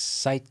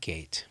sight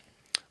gate.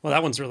 Well,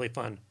 that one's really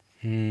fun.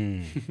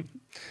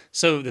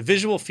 So the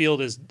visual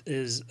field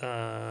is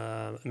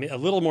a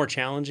little more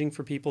challenging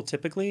for people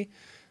typically,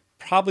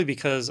 probably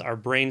because our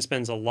brain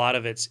spends a lot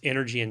of its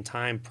energy and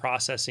time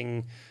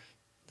processing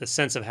the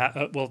sense of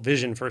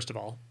vision, first of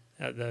all,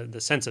 the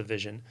sense of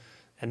vision.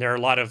 And there are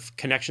a lot of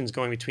connections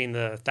going between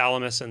the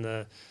thalamus and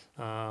the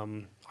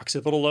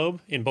occipital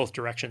lobe in both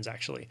directions,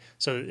 actually.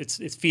 So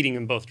it's feeding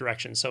in both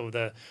directions. So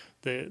the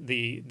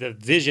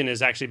vision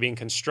is actually being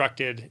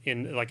constructed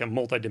in like a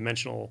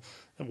multidimensional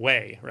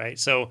way, right?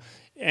 So,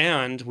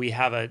 and we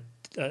have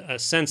a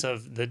sense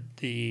of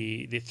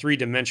the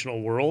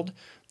three-dimensional world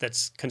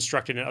that's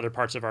constructed in other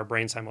parts of our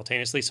brain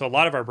simultaneously. So a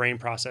lot of our brain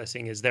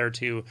processing is there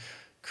to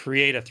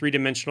create a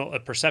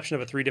perception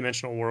of a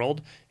three-dimensional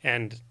world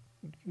and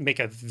make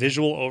a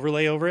visual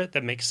overlay over it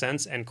that makes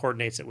sense and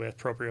coordinates it with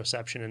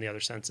proprioception and the other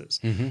senses.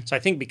 So I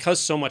think because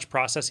so much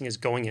processing is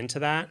going into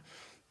that,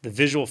 the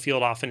visual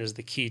field often is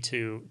the key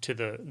to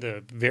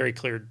the very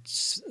clear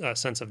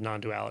sense of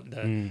non-duality,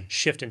 the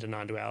shift into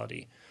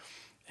non-duality.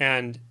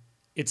 And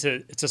it's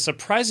a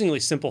surprisingly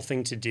simple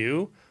thing to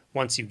do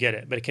once you get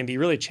it, but it can be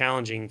really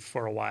challenging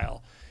for a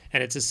while.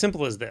 And it's as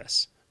simple as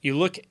this. You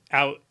look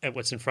out at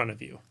what's in front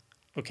of you,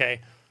 okay?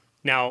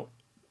 Now,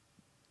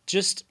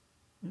 just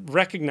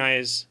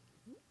recognize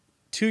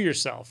to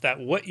yourself that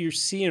what you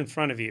see in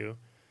front of you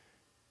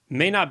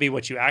may not be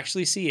what you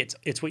actually see.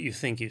 It's what you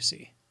think you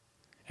see.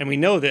 And we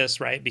know this,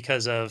 right,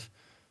 because of,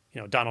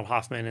 Donald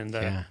Hoffman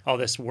and all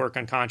this work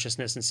on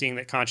consciousness and seeing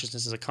that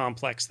consciousness is a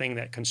complex thing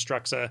that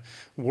constructs a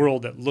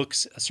world that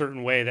looks a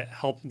certain way that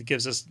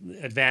gives us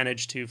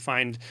advantage to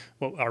find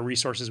what our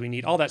resources we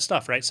need, all that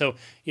stuff, right? So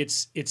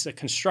it's a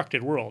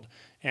constructed world.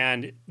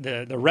 And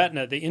the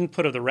retina, the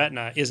input of the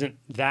retina isn't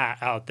that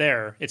out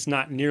there. It's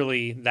not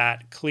nearly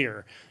that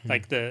clear.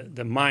 Like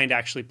the mind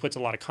actually puts a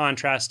lot of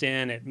contrast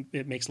in.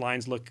 It makes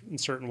lines look in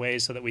certain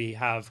ways so that we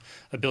have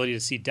ability to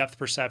see depth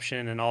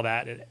perception and all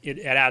that. It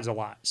adds a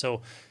lot.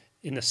 So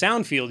in the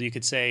sound field, you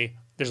could say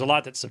there's a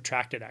lot that's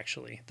subtracted,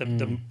 actually.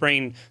 The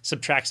brain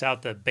subtracts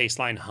out the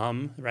baseline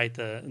hum, right,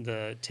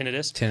 the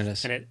tinnitus.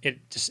 And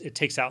it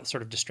takes out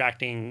sort of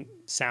distracting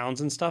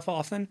sounds and stuff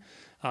often.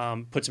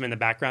 Puts them in the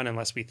background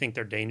unless we think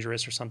they're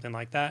dangerous or something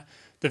like that.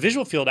 The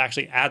visual field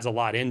actually adds a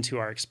lot into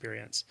our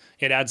experience.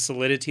 It adds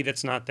solidity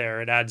that's not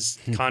there. It adds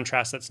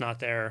contrast that's not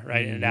there,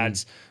 right? And it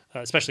adds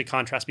especially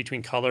contrast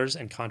between colors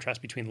and contrast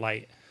between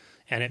light.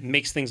 And it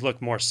makes things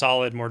look more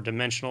solid, more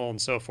dimensional,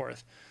 and so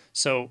forth.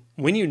 So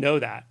when you know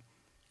that,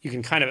 you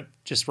can kind of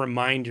just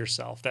remind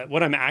yourself that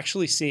what I'm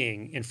actually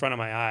seeing in front of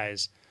my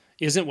eyes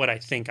isn't what I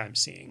think I'm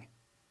seeing.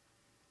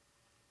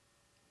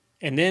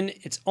 And then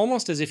it's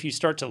almost as if you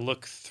start to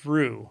look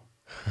through.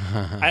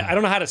 I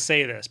don't know how to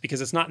say this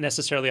because it's not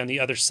necessarily on the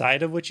other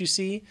side of what you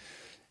see.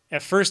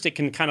 At first, it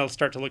can kind of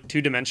start to look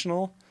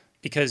two-dimensional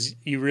because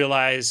you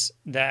realize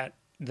that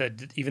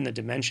even the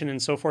dimension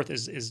and so forth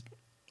is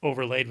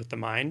overlaid with the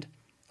mind,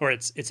 or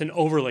it's an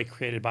overlay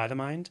created by the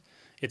mind.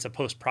 It's a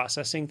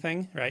post-processing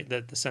thing, right?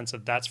 The sense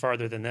of that's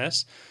farther than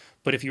this.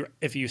 But if you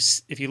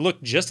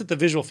look just at the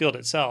visual field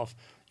itself,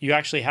 you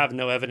actually have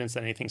no evidence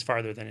that anything's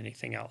farther than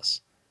anything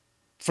else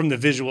from the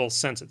visual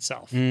sense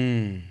itself.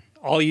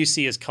 All you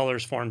see is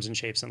colors, forms, and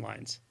shapes and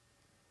lines.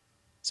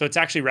 So it's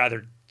actually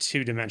rather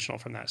two-dimensional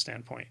from that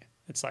standpoint.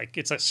 It's like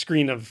it's a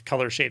screen of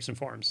color, shapes, and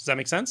forms. Does that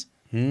make sense?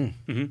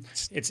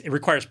 It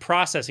requires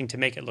processing to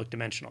make it look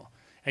dimensional.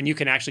 And you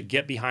can actually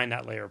get behind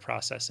that layer of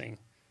processing.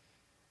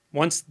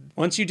 Once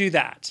you do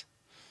that,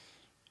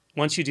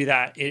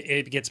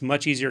 it gets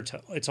much easier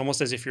it's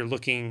almost as if you're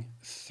looking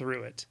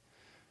through it,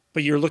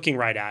 but you're looking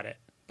right at it.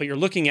 But you're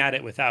looking at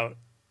it without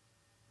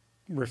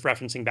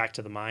referencing back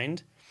to the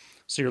mind.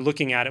 So you're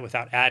looking at it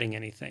without adding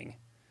anything.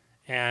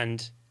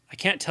 And I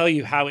can't tell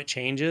you how it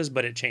changes,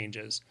 but it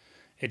changes.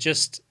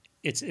 It's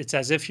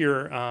as if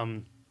you're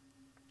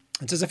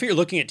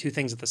looking at two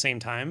things at the same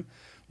time.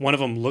 One of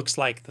them looks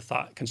like the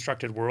thought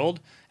constructed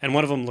world, and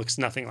one of them looks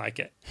nothing like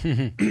it.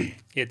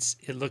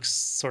 It looks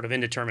sort of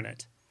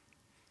indeterminate.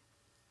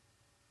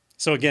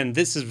 So again,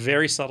 this is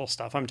very subtle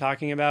stuff I'm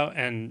talking about,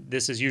 and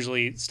this is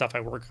usually stuff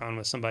I work on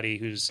with somebody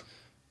who's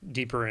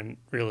deeper in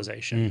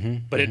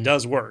realization. But it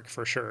does work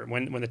for sure.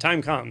 When the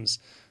time comes,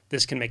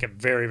 this can make a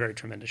very, very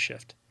tremendous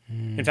shift.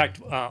 In fact,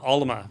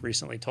 Alma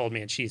recently told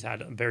me, and she's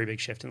had a very big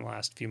shift in the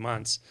last few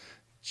months.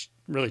 She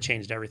really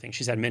changed everything.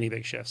 She's had many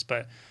big shifts,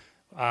 but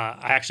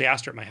I actually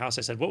asked her at my house,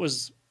 I said, what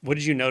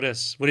did you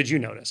notice? What did you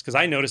notice? Because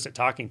I noticed it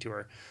talking to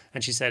her.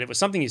 And she said, it was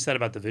something you said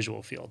about the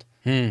visual field.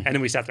 And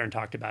then we sat there and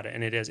talked about it.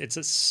 And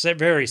it's a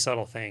very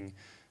subtle thing,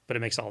 but it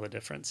makes all the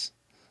difference.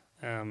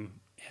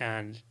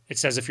 And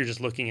it's as if you're just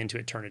looking into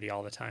eternity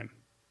all the time.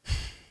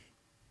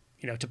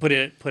 to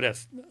put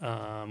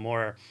a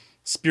more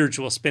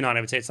spiritual spin on it,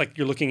 I would say it's like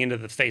you're looking into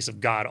the face of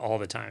God all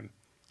the time,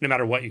 no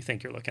matter what you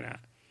think you're looking at.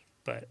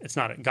 But it's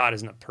not, God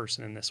isn't a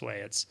person in this way.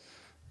 It's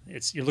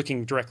you're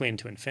looking directly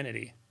into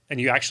infinity, and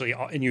you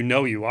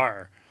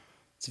are.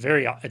 It's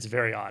very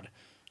odd.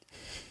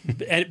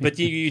 But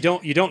you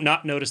don't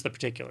not notice the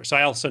particular. So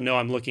I also know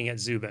I'm looking at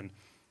Zubin.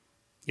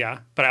 Yeah,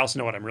 but I also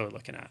know what I'm really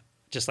looking at.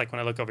 Just like when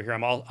I look over here,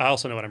 I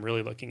also know what I'm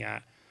really looking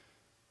at.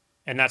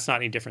 And that's not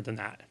any different than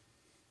that.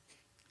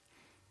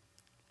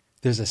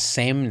 There's a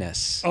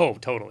sameness. Oh,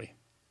 totally.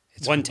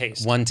 It's one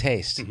taste. One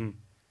taste. Mm-hmm.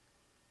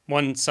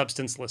 One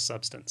substanceless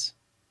substance.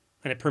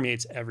 And it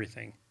permeates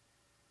everything.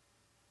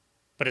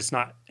 But it's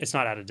not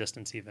at a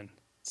distance even.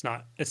 It's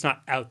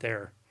not out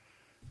there.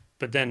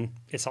 But then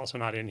it's also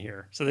not in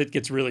here. So it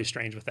gets really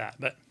strange with that.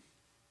 But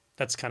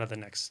that's kind of the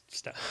next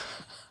step.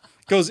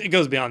 It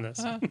goes beyond this.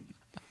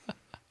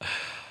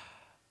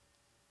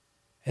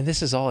 And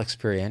this is all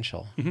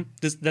experiential. Mm-hmm.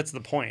 That's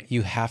the point.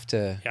 You have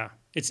to. Yeah.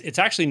 It's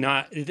actually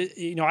not,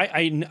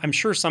 I'm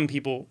sure some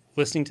people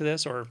listening to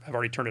this or have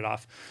already turned it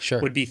off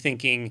would be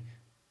thinking,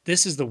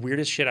 this is the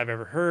weirdest shit I've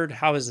ever heard.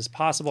 How is this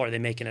possible? Are they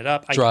making it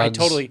up? Drugs.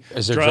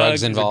 Is there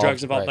drugs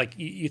involved? Right. Like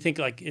you think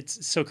like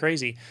it's so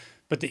crazy.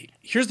 But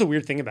here's the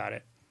weird thing about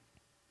it.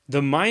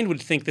 The mind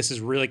would think this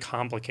is really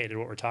complicated,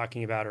 what we're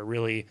talking about, or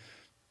really,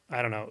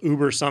 I don't know,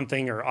 uber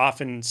something or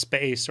off in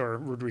space, or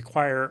would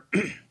require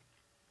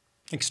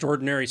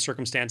extraordinary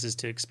circumstances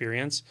to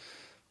experience.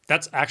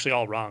 That's actually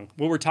all wrong.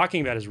 What we're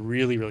talking about is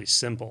really, really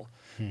simple,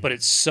 but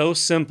it's so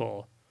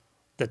simple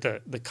that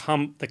the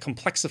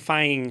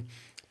complexifying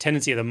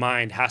tendency of the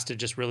mind has to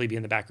just really be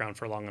in the background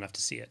for long enough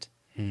to see it.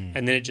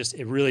 And then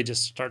it really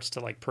just starts to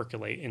like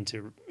percolate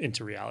into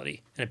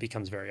reality, and it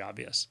becomes very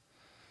obvious.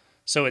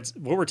 So it's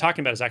what we're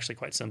talking about is actually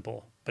quite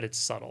simple, but it's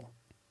subtle.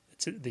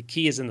 The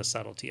key is in the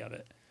subtlety of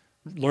it.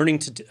 Learning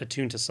to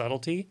attune to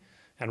subtlety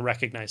and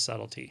recognize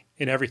subtlety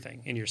in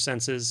everything, in your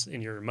senses,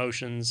 in your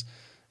emotions,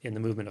 in the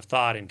movement of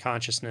thought, in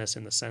consciousness,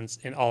 in the sense,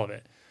 in all of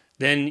it.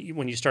 Then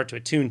when you start to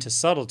attune to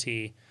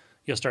subtlety,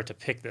 you'll start to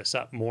pick this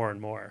up more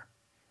and more.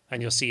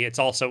 And you'll see it's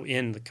also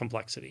in the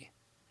complexity.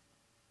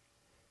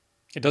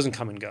 It doesn't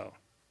come and go.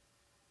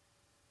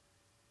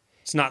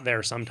 It's not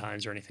there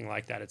sometimes or anything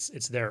like that.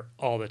 It's there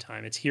all the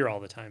time. It's here all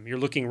the time. You're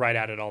looking right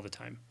at it all the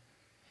time.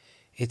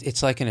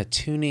 It's like an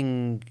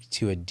attuning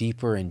to a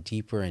deeper and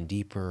deeper and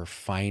deeper,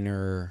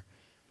 finer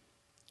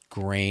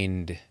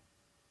grained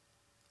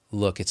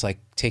look. It's like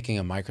taking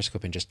a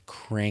microscope and just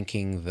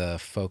cranking the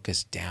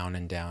focus down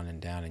and down and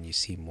down, and you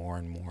see more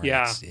and more.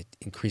 Yeah. It's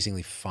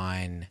increasingly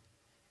fine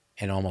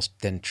and almost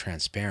then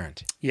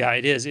transparent. Yeah,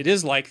 it is. It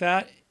is like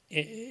that.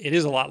 It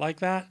is a lot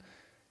like that.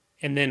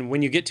 And then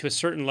when you get to a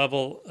certain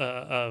level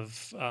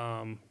of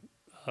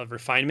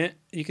refinement,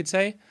 you could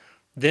say,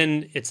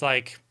 then it's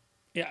like,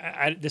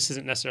 this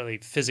isn't necessarily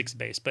physics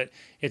based, but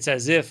it's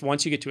as if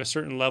once you get to a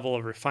certain level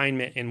of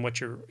refinement in what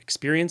you're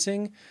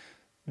experiencing,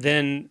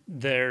 then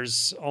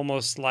there's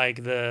almost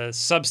like the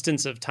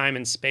substance of time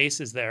and space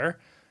is there,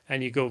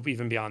 and you go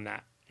even beyond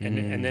that.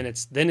 And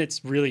then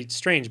it's really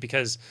strange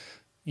because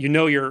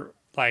you're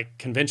like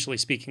conventionally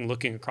speaking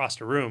looking across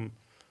a room,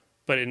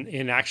 but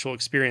in actual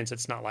experience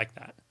it's not like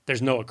that.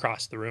 There's no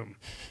across the room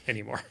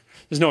anymore.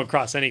 There's no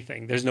across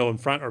anything. There's no in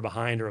front or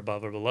behind or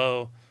above or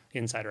below,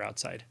 inside or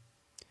outside.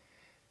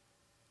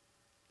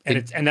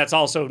 And that's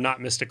also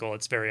not mystical.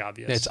 It's very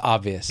obvious. It's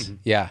obvious. Mm-hmm.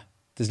 Yeah.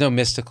 There's no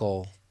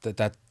mystical.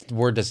 That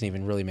word doesn't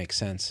even really make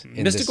sense.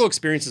 Mystical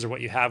experiences are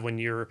what you have when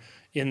you're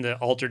in the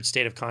altered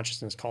state of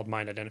consciousness called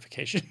mind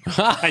identification.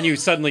 And you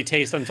suddenly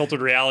taste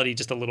unfiltered reality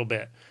just a little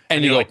bit.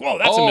 And you're like, whoa,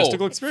 that's a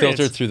mystical experience.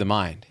 Filtered through the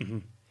mind. Mm-hmm.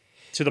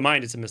 To the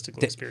mind, it's a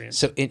mystical experience.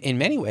 So in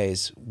many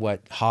ways, what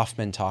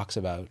Hoffman talks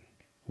about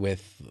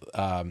with,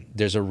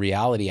 there's a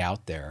reality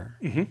out there,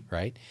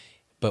 right?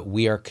 But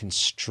we are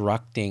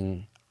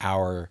constructing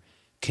our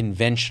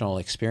conventional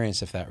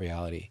experience of that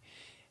reality.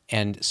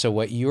 And so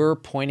what you're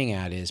pointing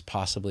at is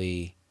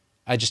possibly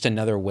just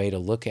another way to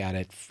look at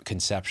it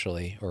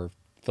conceptually or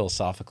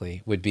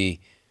philosophically would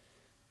be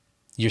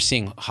you're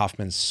seeing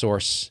Hoffman's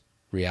source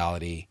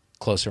reality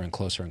closer and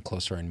closer and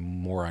closer and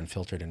more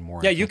unfiltered and more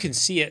unfiltered. You can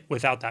see it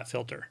without that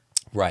filter.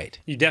 Right.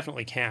 You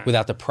definitely can.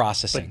 Without the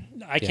processing.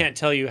 But I can't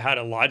tell you how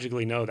to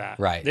logically know that.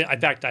 Right. In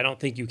fact, I don't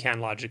think you can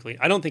logically.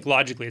 I don't think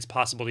logically it's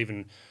possible to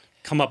even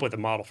come up with a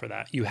model for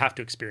that. You have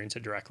to experience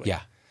it directly.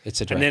 Yeah.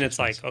 It's a direct And then it's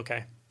experience. like,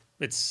 okay,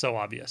 it's so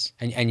obvious.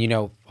 And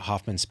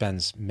Hoffman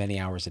spends many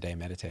hours a day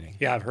meditating.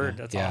 Yeah, I've heard.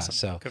 That's awesome.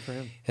 So good for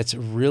him. It's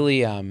really...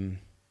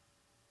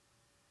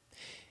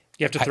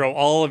 You have to throw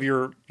all of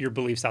your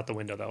beliefs out the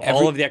window, though.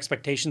 All of the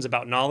expectations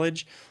about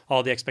knowledge,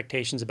 all the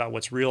expectations about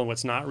what's real and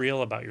what's not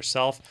real, about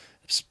yourself,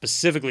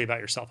 specifically about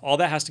yourself. All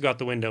that has to go out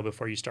the window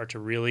before you start to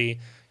really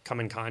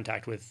come in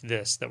contact with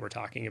this that we're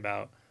talking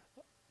about,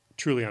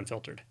 truly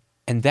unfiltered.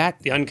 And that...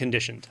 The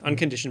unconditioned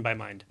by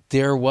mind.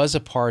 There was a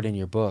part in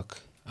your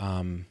book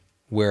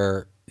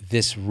where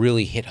this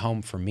really hit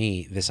home for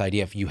me, this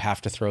idea of you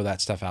have to throw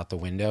that stuff out the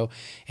window.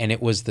 And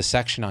it was the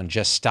section on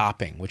just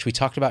stopping, which we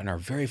talked about in our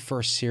very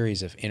first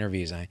series of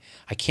interviews. I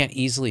can't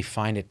easily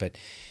find it, but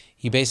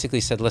he basically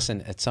said,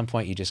 listen, at some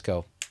point you just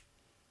go,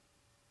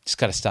 just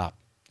got to stop.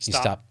 You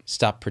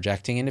stop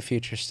projecting into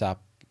future,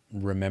 stop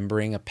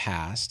remembering a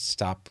past,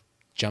 stop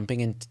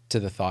jumping into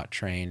the thought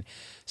train,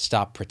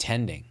 stop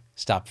pretending,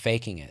 stop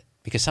faking it.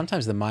 Because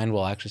sometimes the mind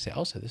will actually say,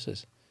 so this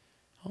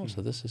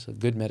is a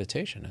good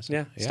meditation, isn't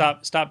it? Yeah.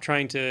 Stop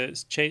trying to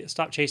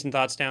stop chasing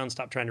thoughts down.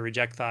 Stop trying to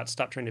reject thoughts.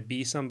 Stop trying to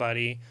be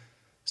somebody.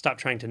 Stop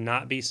trying to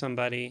not be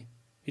somebody.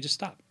 You just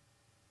stop.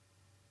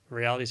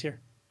 Reality's here.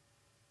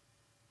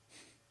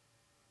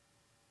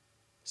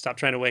 Stop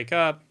trying to wake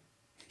up.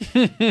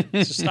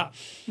 Just stop.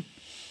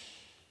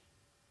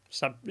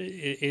 Stop.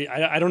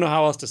 I don't know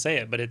how else to say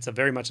it, but it's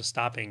very much a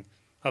stopping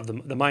of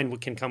the mind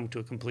can come to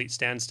a complete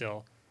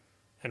standstill,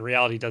 and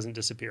reality doesn't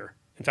disappear.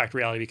 In fact,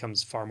 reality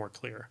becomes far more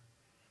clear.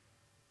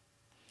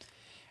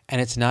 And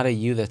it's not a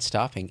you that's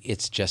stopping.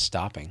 It's just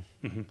stopping.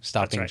 Mm-hmm.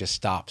 Stopping just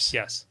stops.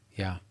 Yes.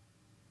 Yeah.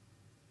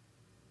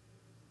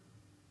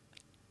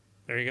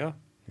 There you go.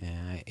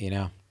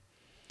 Yeah,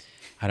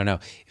 I don't know.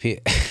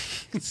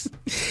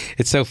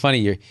 It's so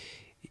funny.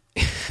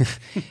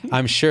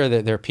 I'm sure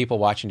that there are people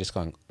watching just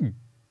going,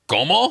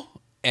 "Como?"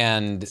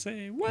 and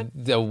say what?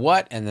 The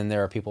what? And then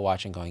there are people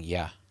watching going,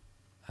 "Yeah,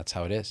 that's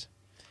how it is,"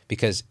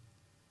 because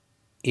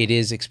it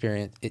is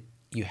experience.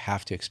 You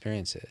have to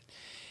experience it,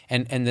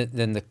 and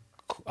then the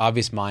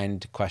obvious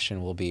mind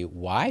question will be,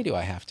 why do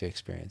I have to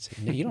experience it?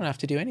 No, you don't have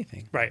to do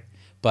anything, right?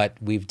 But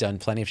we've done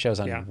plenty of shows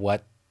on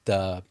what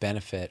the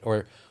benefit,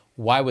 or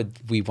why would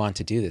we want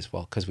to do this?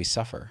 Well, because we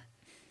suffer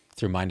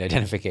through mind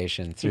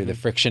identification, through the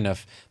friction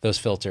of those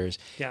filters.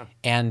 Yeah.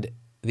 And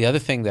the other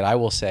thing that I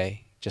will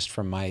say, just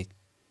from my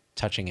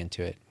touching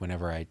into it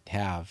whenever I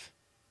have,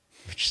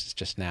 which is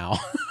just now,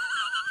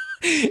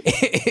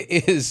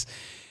 is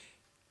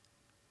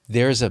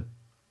there's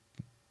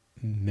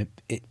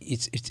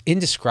it's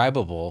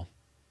indescribable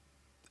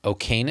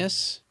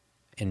okayness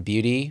and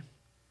beauty.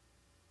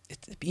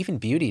 Even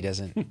beauty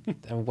doesn't,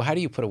 how do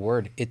you put a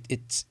word?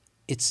 It's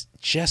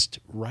just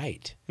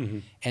right. Mm-hmm.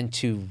 And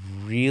to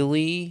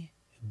really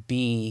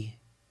be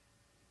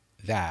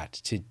that,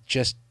 to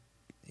just,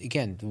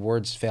 again, the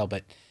words fail,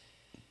 but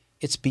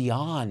it's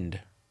beyond,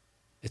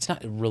 it's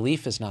not,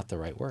 relief is not the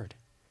right word.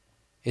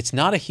 It's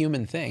not a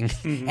human thing.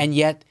 Mm-hmm. And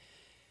yet,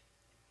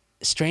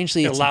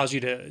 strangely, it allows you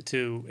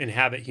to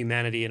inhabit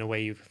humanity in a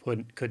way you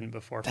couldn't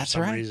before for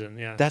some reason.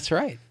 Yeah. That's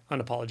right.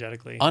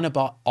 Unapologetically.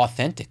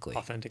 Authentically.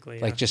 Authentically,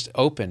 yeah. Like just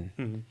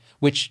open,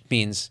 which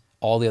means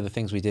all the other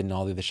things we did in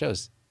all the other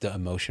shows, the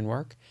emotion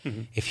work.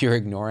 Mm-hmm. If you're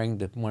ignoring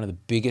one of the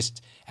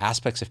biggest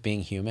aspects of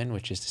being human,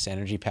 which is this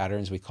energy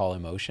patterns we call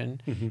emotion,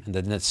 and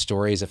then the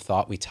stories of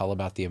thought we tell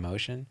about the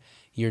emotion,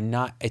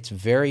 it's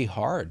very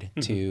hard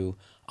to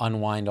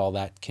unwind all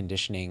that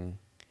conditioning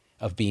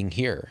of being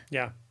here.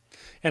 Yeah.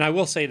 And I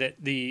will say that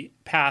this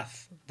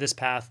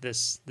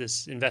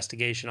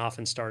investigation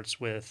often starts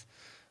with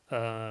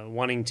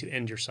wanting to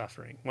end your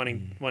suffering,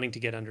 wanting to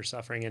get under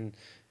suffering. And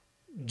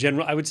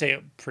I would say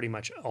it pretty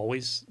much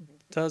always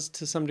does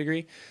to some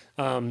degree.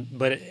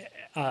 But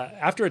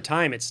after a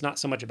time, it's not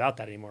so much about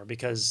that anymore,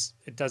 because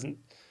it doesn't,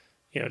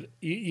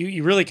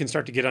 you really can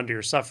start to get under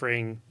your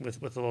suffering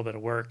with a little bit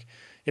of work.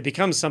 It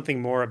becomes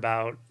something more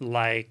about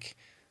like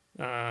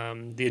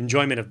the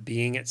enjoyment of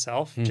being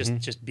itself,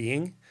 just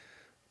being,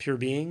 pure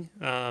being,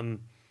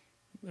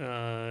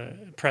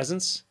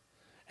 presence.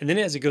 And then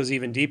as it goes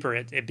even deeper,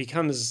 it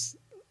becomes,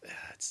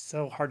 it's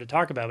so hard to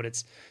talk about,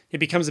 but it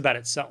becomes about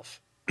itself.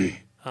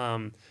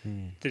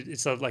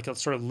 It's like a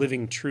sort of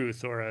living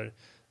truth, or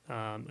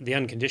the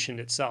unconditioned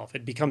itself.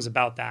 It becomes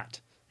about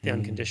that, the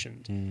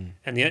unconditioned.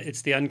 And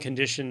it's the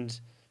unconditioned,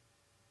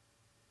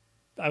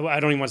 I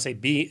don't even want to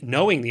say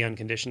knowing the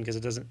unconditioned, because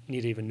it doesn't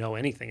need to even know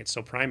anything. It's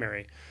so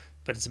primary.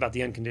 But it's about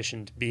the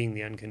unconditioned being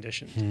the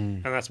unconditioned.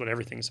 And that's what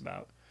everything's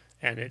about.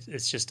 And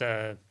it's just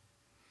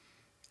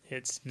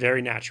it's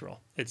very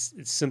natural. It's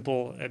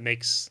simple. It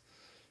makes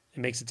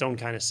its own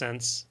kind of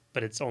sense,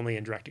 but it's only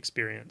in direct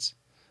experience.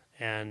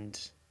 And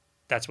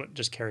that's what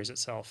just carries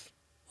itself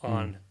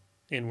on,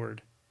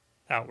 inward,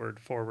 outward,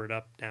 forward,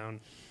 up,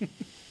 down.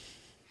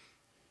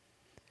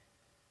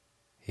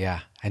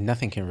 Yeah, and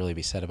nothing can really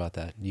be said about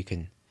that. You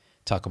can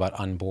talk about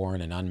unborn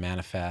and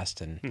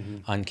unmanifest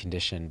and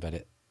unconditioned,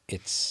 but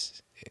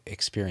it's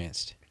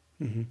experienced.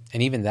 And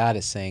even that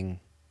is saying,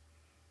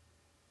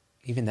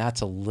 even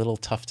that's a little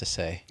tough to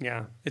say.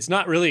 Yeah, it's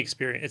not really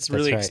experience. It's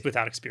really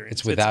without experience.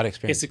 It's without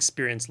experience. It's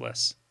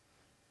experienceless.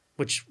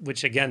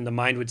 Which again, the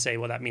mind would say,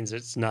 well, that means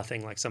it's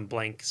nothing, like some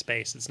blank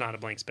space. It's not a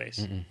blank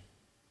space.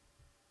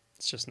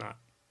 It's just not.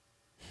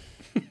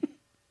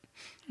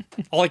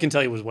 All I can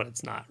tell you was what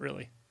it's not,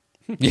 really.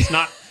 It's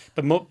not,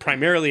 but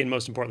primarily and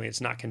most importantly,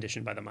 it's not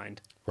conditioned by the mind.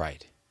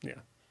 Right.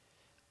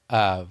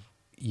 Yeah.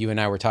 You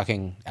and I were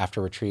talking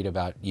after retreat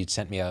about, you'd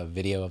sent me a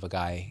video of a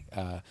guy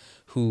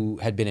who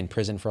had been in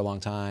prison for a long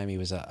time. He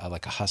was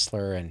like a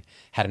hustler and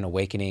had an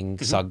awakening,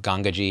 saw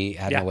Gangaji,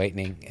 had an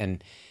awakening,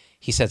 and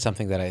he said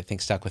something that I think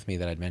stuck with me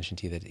that I'd mentioned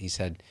to you, that he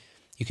said,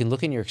 you can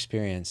look in your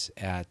experience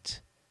at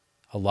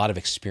a lot of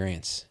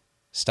experience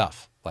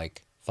stuff,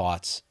 like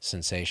thoughts,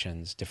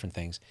 sensations, different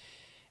things.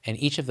 And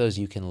each of those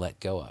you can let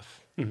go of.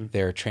 Mm-hmm.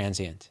 They're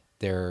transient.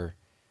 They're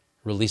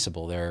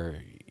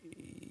releasable.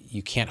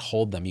 You can't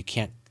hold them. You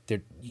can't,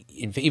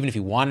 even if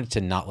you wanted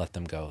to not let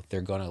them go,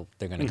 they're gonna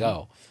mm-hmm.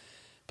 go.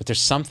 But there's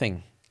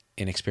something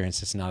in experience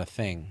that's not a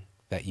thing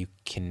that you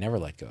can never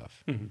let go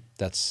of. Mm-hmm.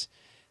 That's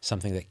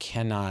something that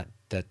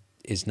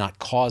is not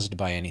caused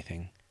by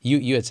anything.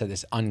 You had said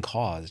this,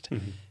 uncaused,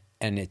 mm-hmm.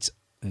 and it's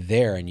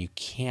there and you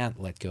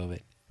can't let go of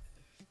it.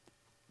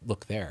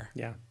 Look there.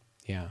 Yeah.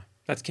 Yeah.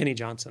 That's Kenny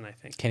Johnson, I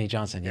think. Kenny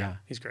Johnson, yeah.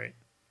 He's great.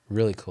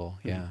 Really cool,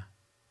 yeah.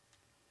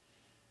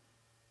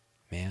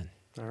 Mm-hmm. Man.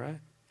 All right.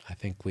 I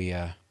think we,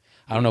 I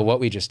don't know what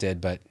we just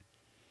did, but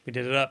we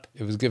did it up.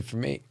 It was good for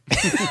me.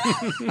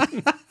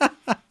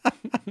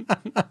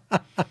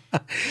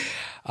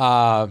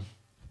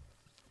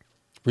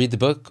 Read the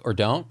book or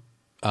don't.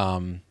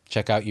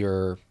 Check out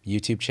your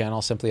YouTube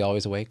channel, Simply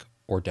Always Awake,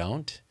 or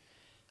don't.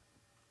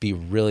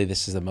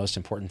 This is the most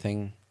important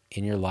thing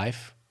in your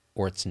life,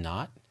 or it's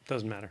not.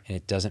 Doesn't matter. And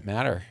it doesn't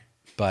matter.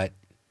 But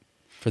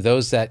for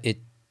those that it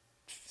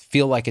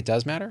feel like it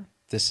does matter,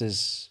 this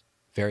is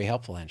very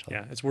helpful, Angelo.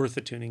 Yeah, it's worth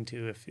attuning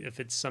to. If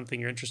it's something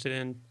you're interested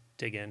in,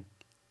 dig in.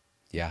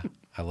 Yeah,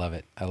 I love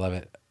it. I love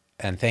it.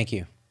 And thank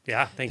you.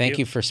 Yeah, thank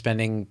you for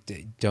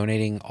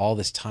donating all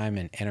this time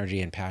and energy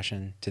and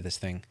passion to this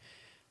thing.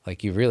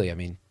 Like you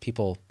really,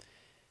 people,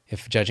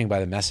 if judging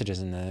by the messages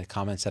and the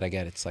comments that I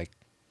get, it's like,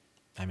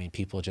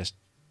 people just,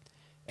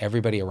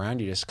 everybody around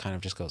you just kind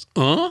of just goes,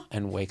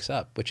 and wakes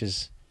up, which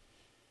is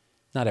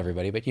not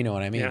everybody, but you know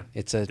what I mean? Yeah.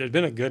 There's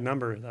been a good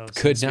number though.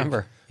 Good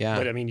number.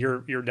 Yeah. But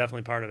you're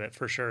definitely part of it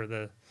for sure.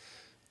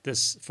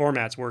 This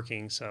format's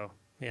working. So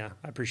yeah,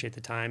 I appreciate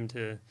the time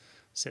to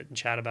sit and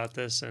chat about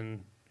this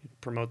and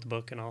promote the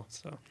book and all.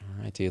 So.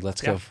 All right, dude,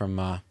 let's go from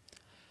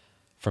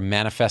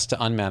manifest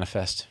to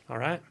unmanifest. All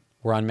right.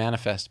 We're on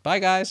manifest. Bye,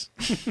 guys.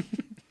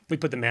 We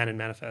put the man in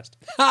manifest.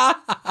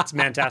 It's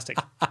fantastic.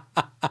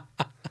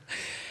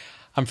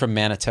 I'm from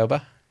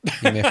Manitoba.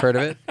 You may have heard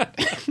of it.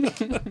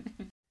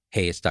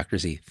 Hey, it's Dr.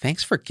 Z.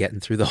 Thanks for getting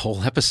through the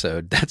whole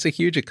episode. That's a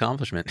huge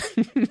accomplishment.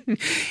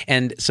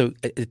 And so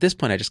at this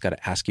point, I just got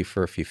to ask you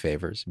for a few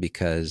favors,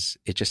 because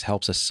it just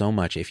helps us so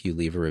much if you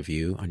leave a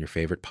review on your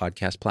favorite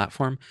podcast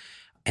platform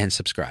and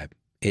subscribe.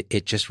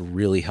 It just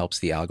really helps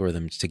the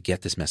algorithms to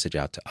get this message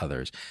out to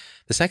others.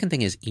 The second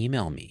thing is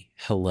email me,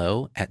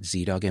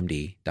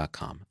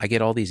 hello@zdogmd.com. I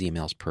get all these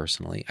emails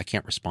personally. I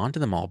can't respond to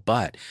them all,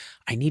 but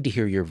I need to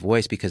hear your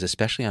voice, because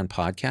especially on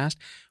podcast,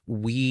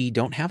 we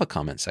don't have a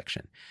comment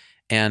section.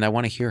 And I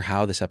want to hear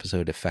how this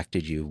episode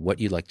affected you, what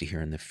you'd like to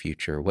hear in the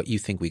future, what you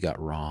think we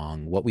got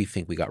wrong, what we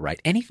think we got right,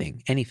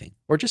 anything,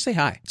 or just say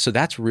hi. So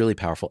that's really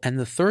powerful. And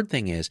the third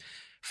thing is,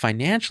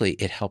 financially,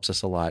 it helps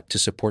us a lot to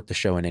support the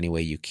show in any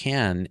way you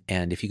can.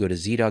 And if you go to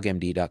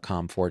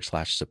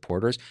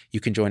zdogmd.com/supporters, you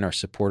can join our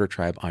supporter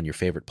tribe on your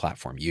favorite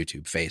platform,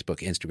 YouTube,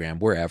 Facebook, Instagram,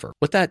 wherever.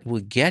 What that will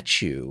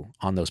get you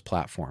on those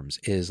platforms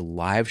is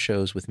live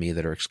shows with me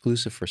that are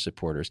exclusive for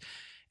supporters,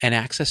 and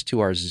access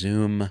to our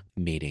Zoom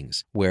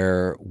meetings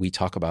where we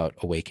talk about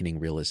awakening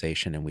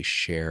realization and we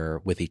share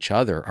with each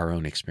other our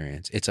own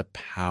experience. It's a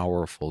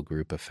powerful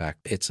group effect.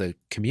 It's a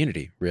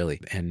community,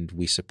 really. And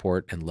we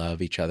support and love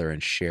each other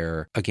and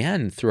share,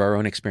 again, through our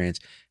own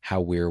experience,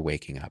 how we're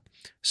waking up.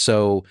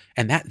 So,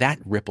 and that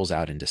ripples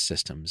out into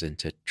systems,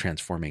 into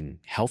transforming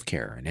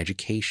healthcare and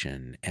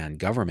education and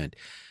government.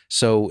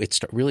 So it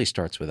really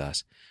starts with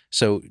us.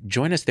 So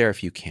join us there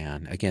if you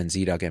can. Again,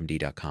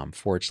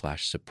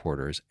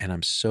 zdogmd.com/supporters. And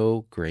I'm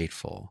so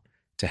grateful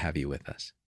to have you with us.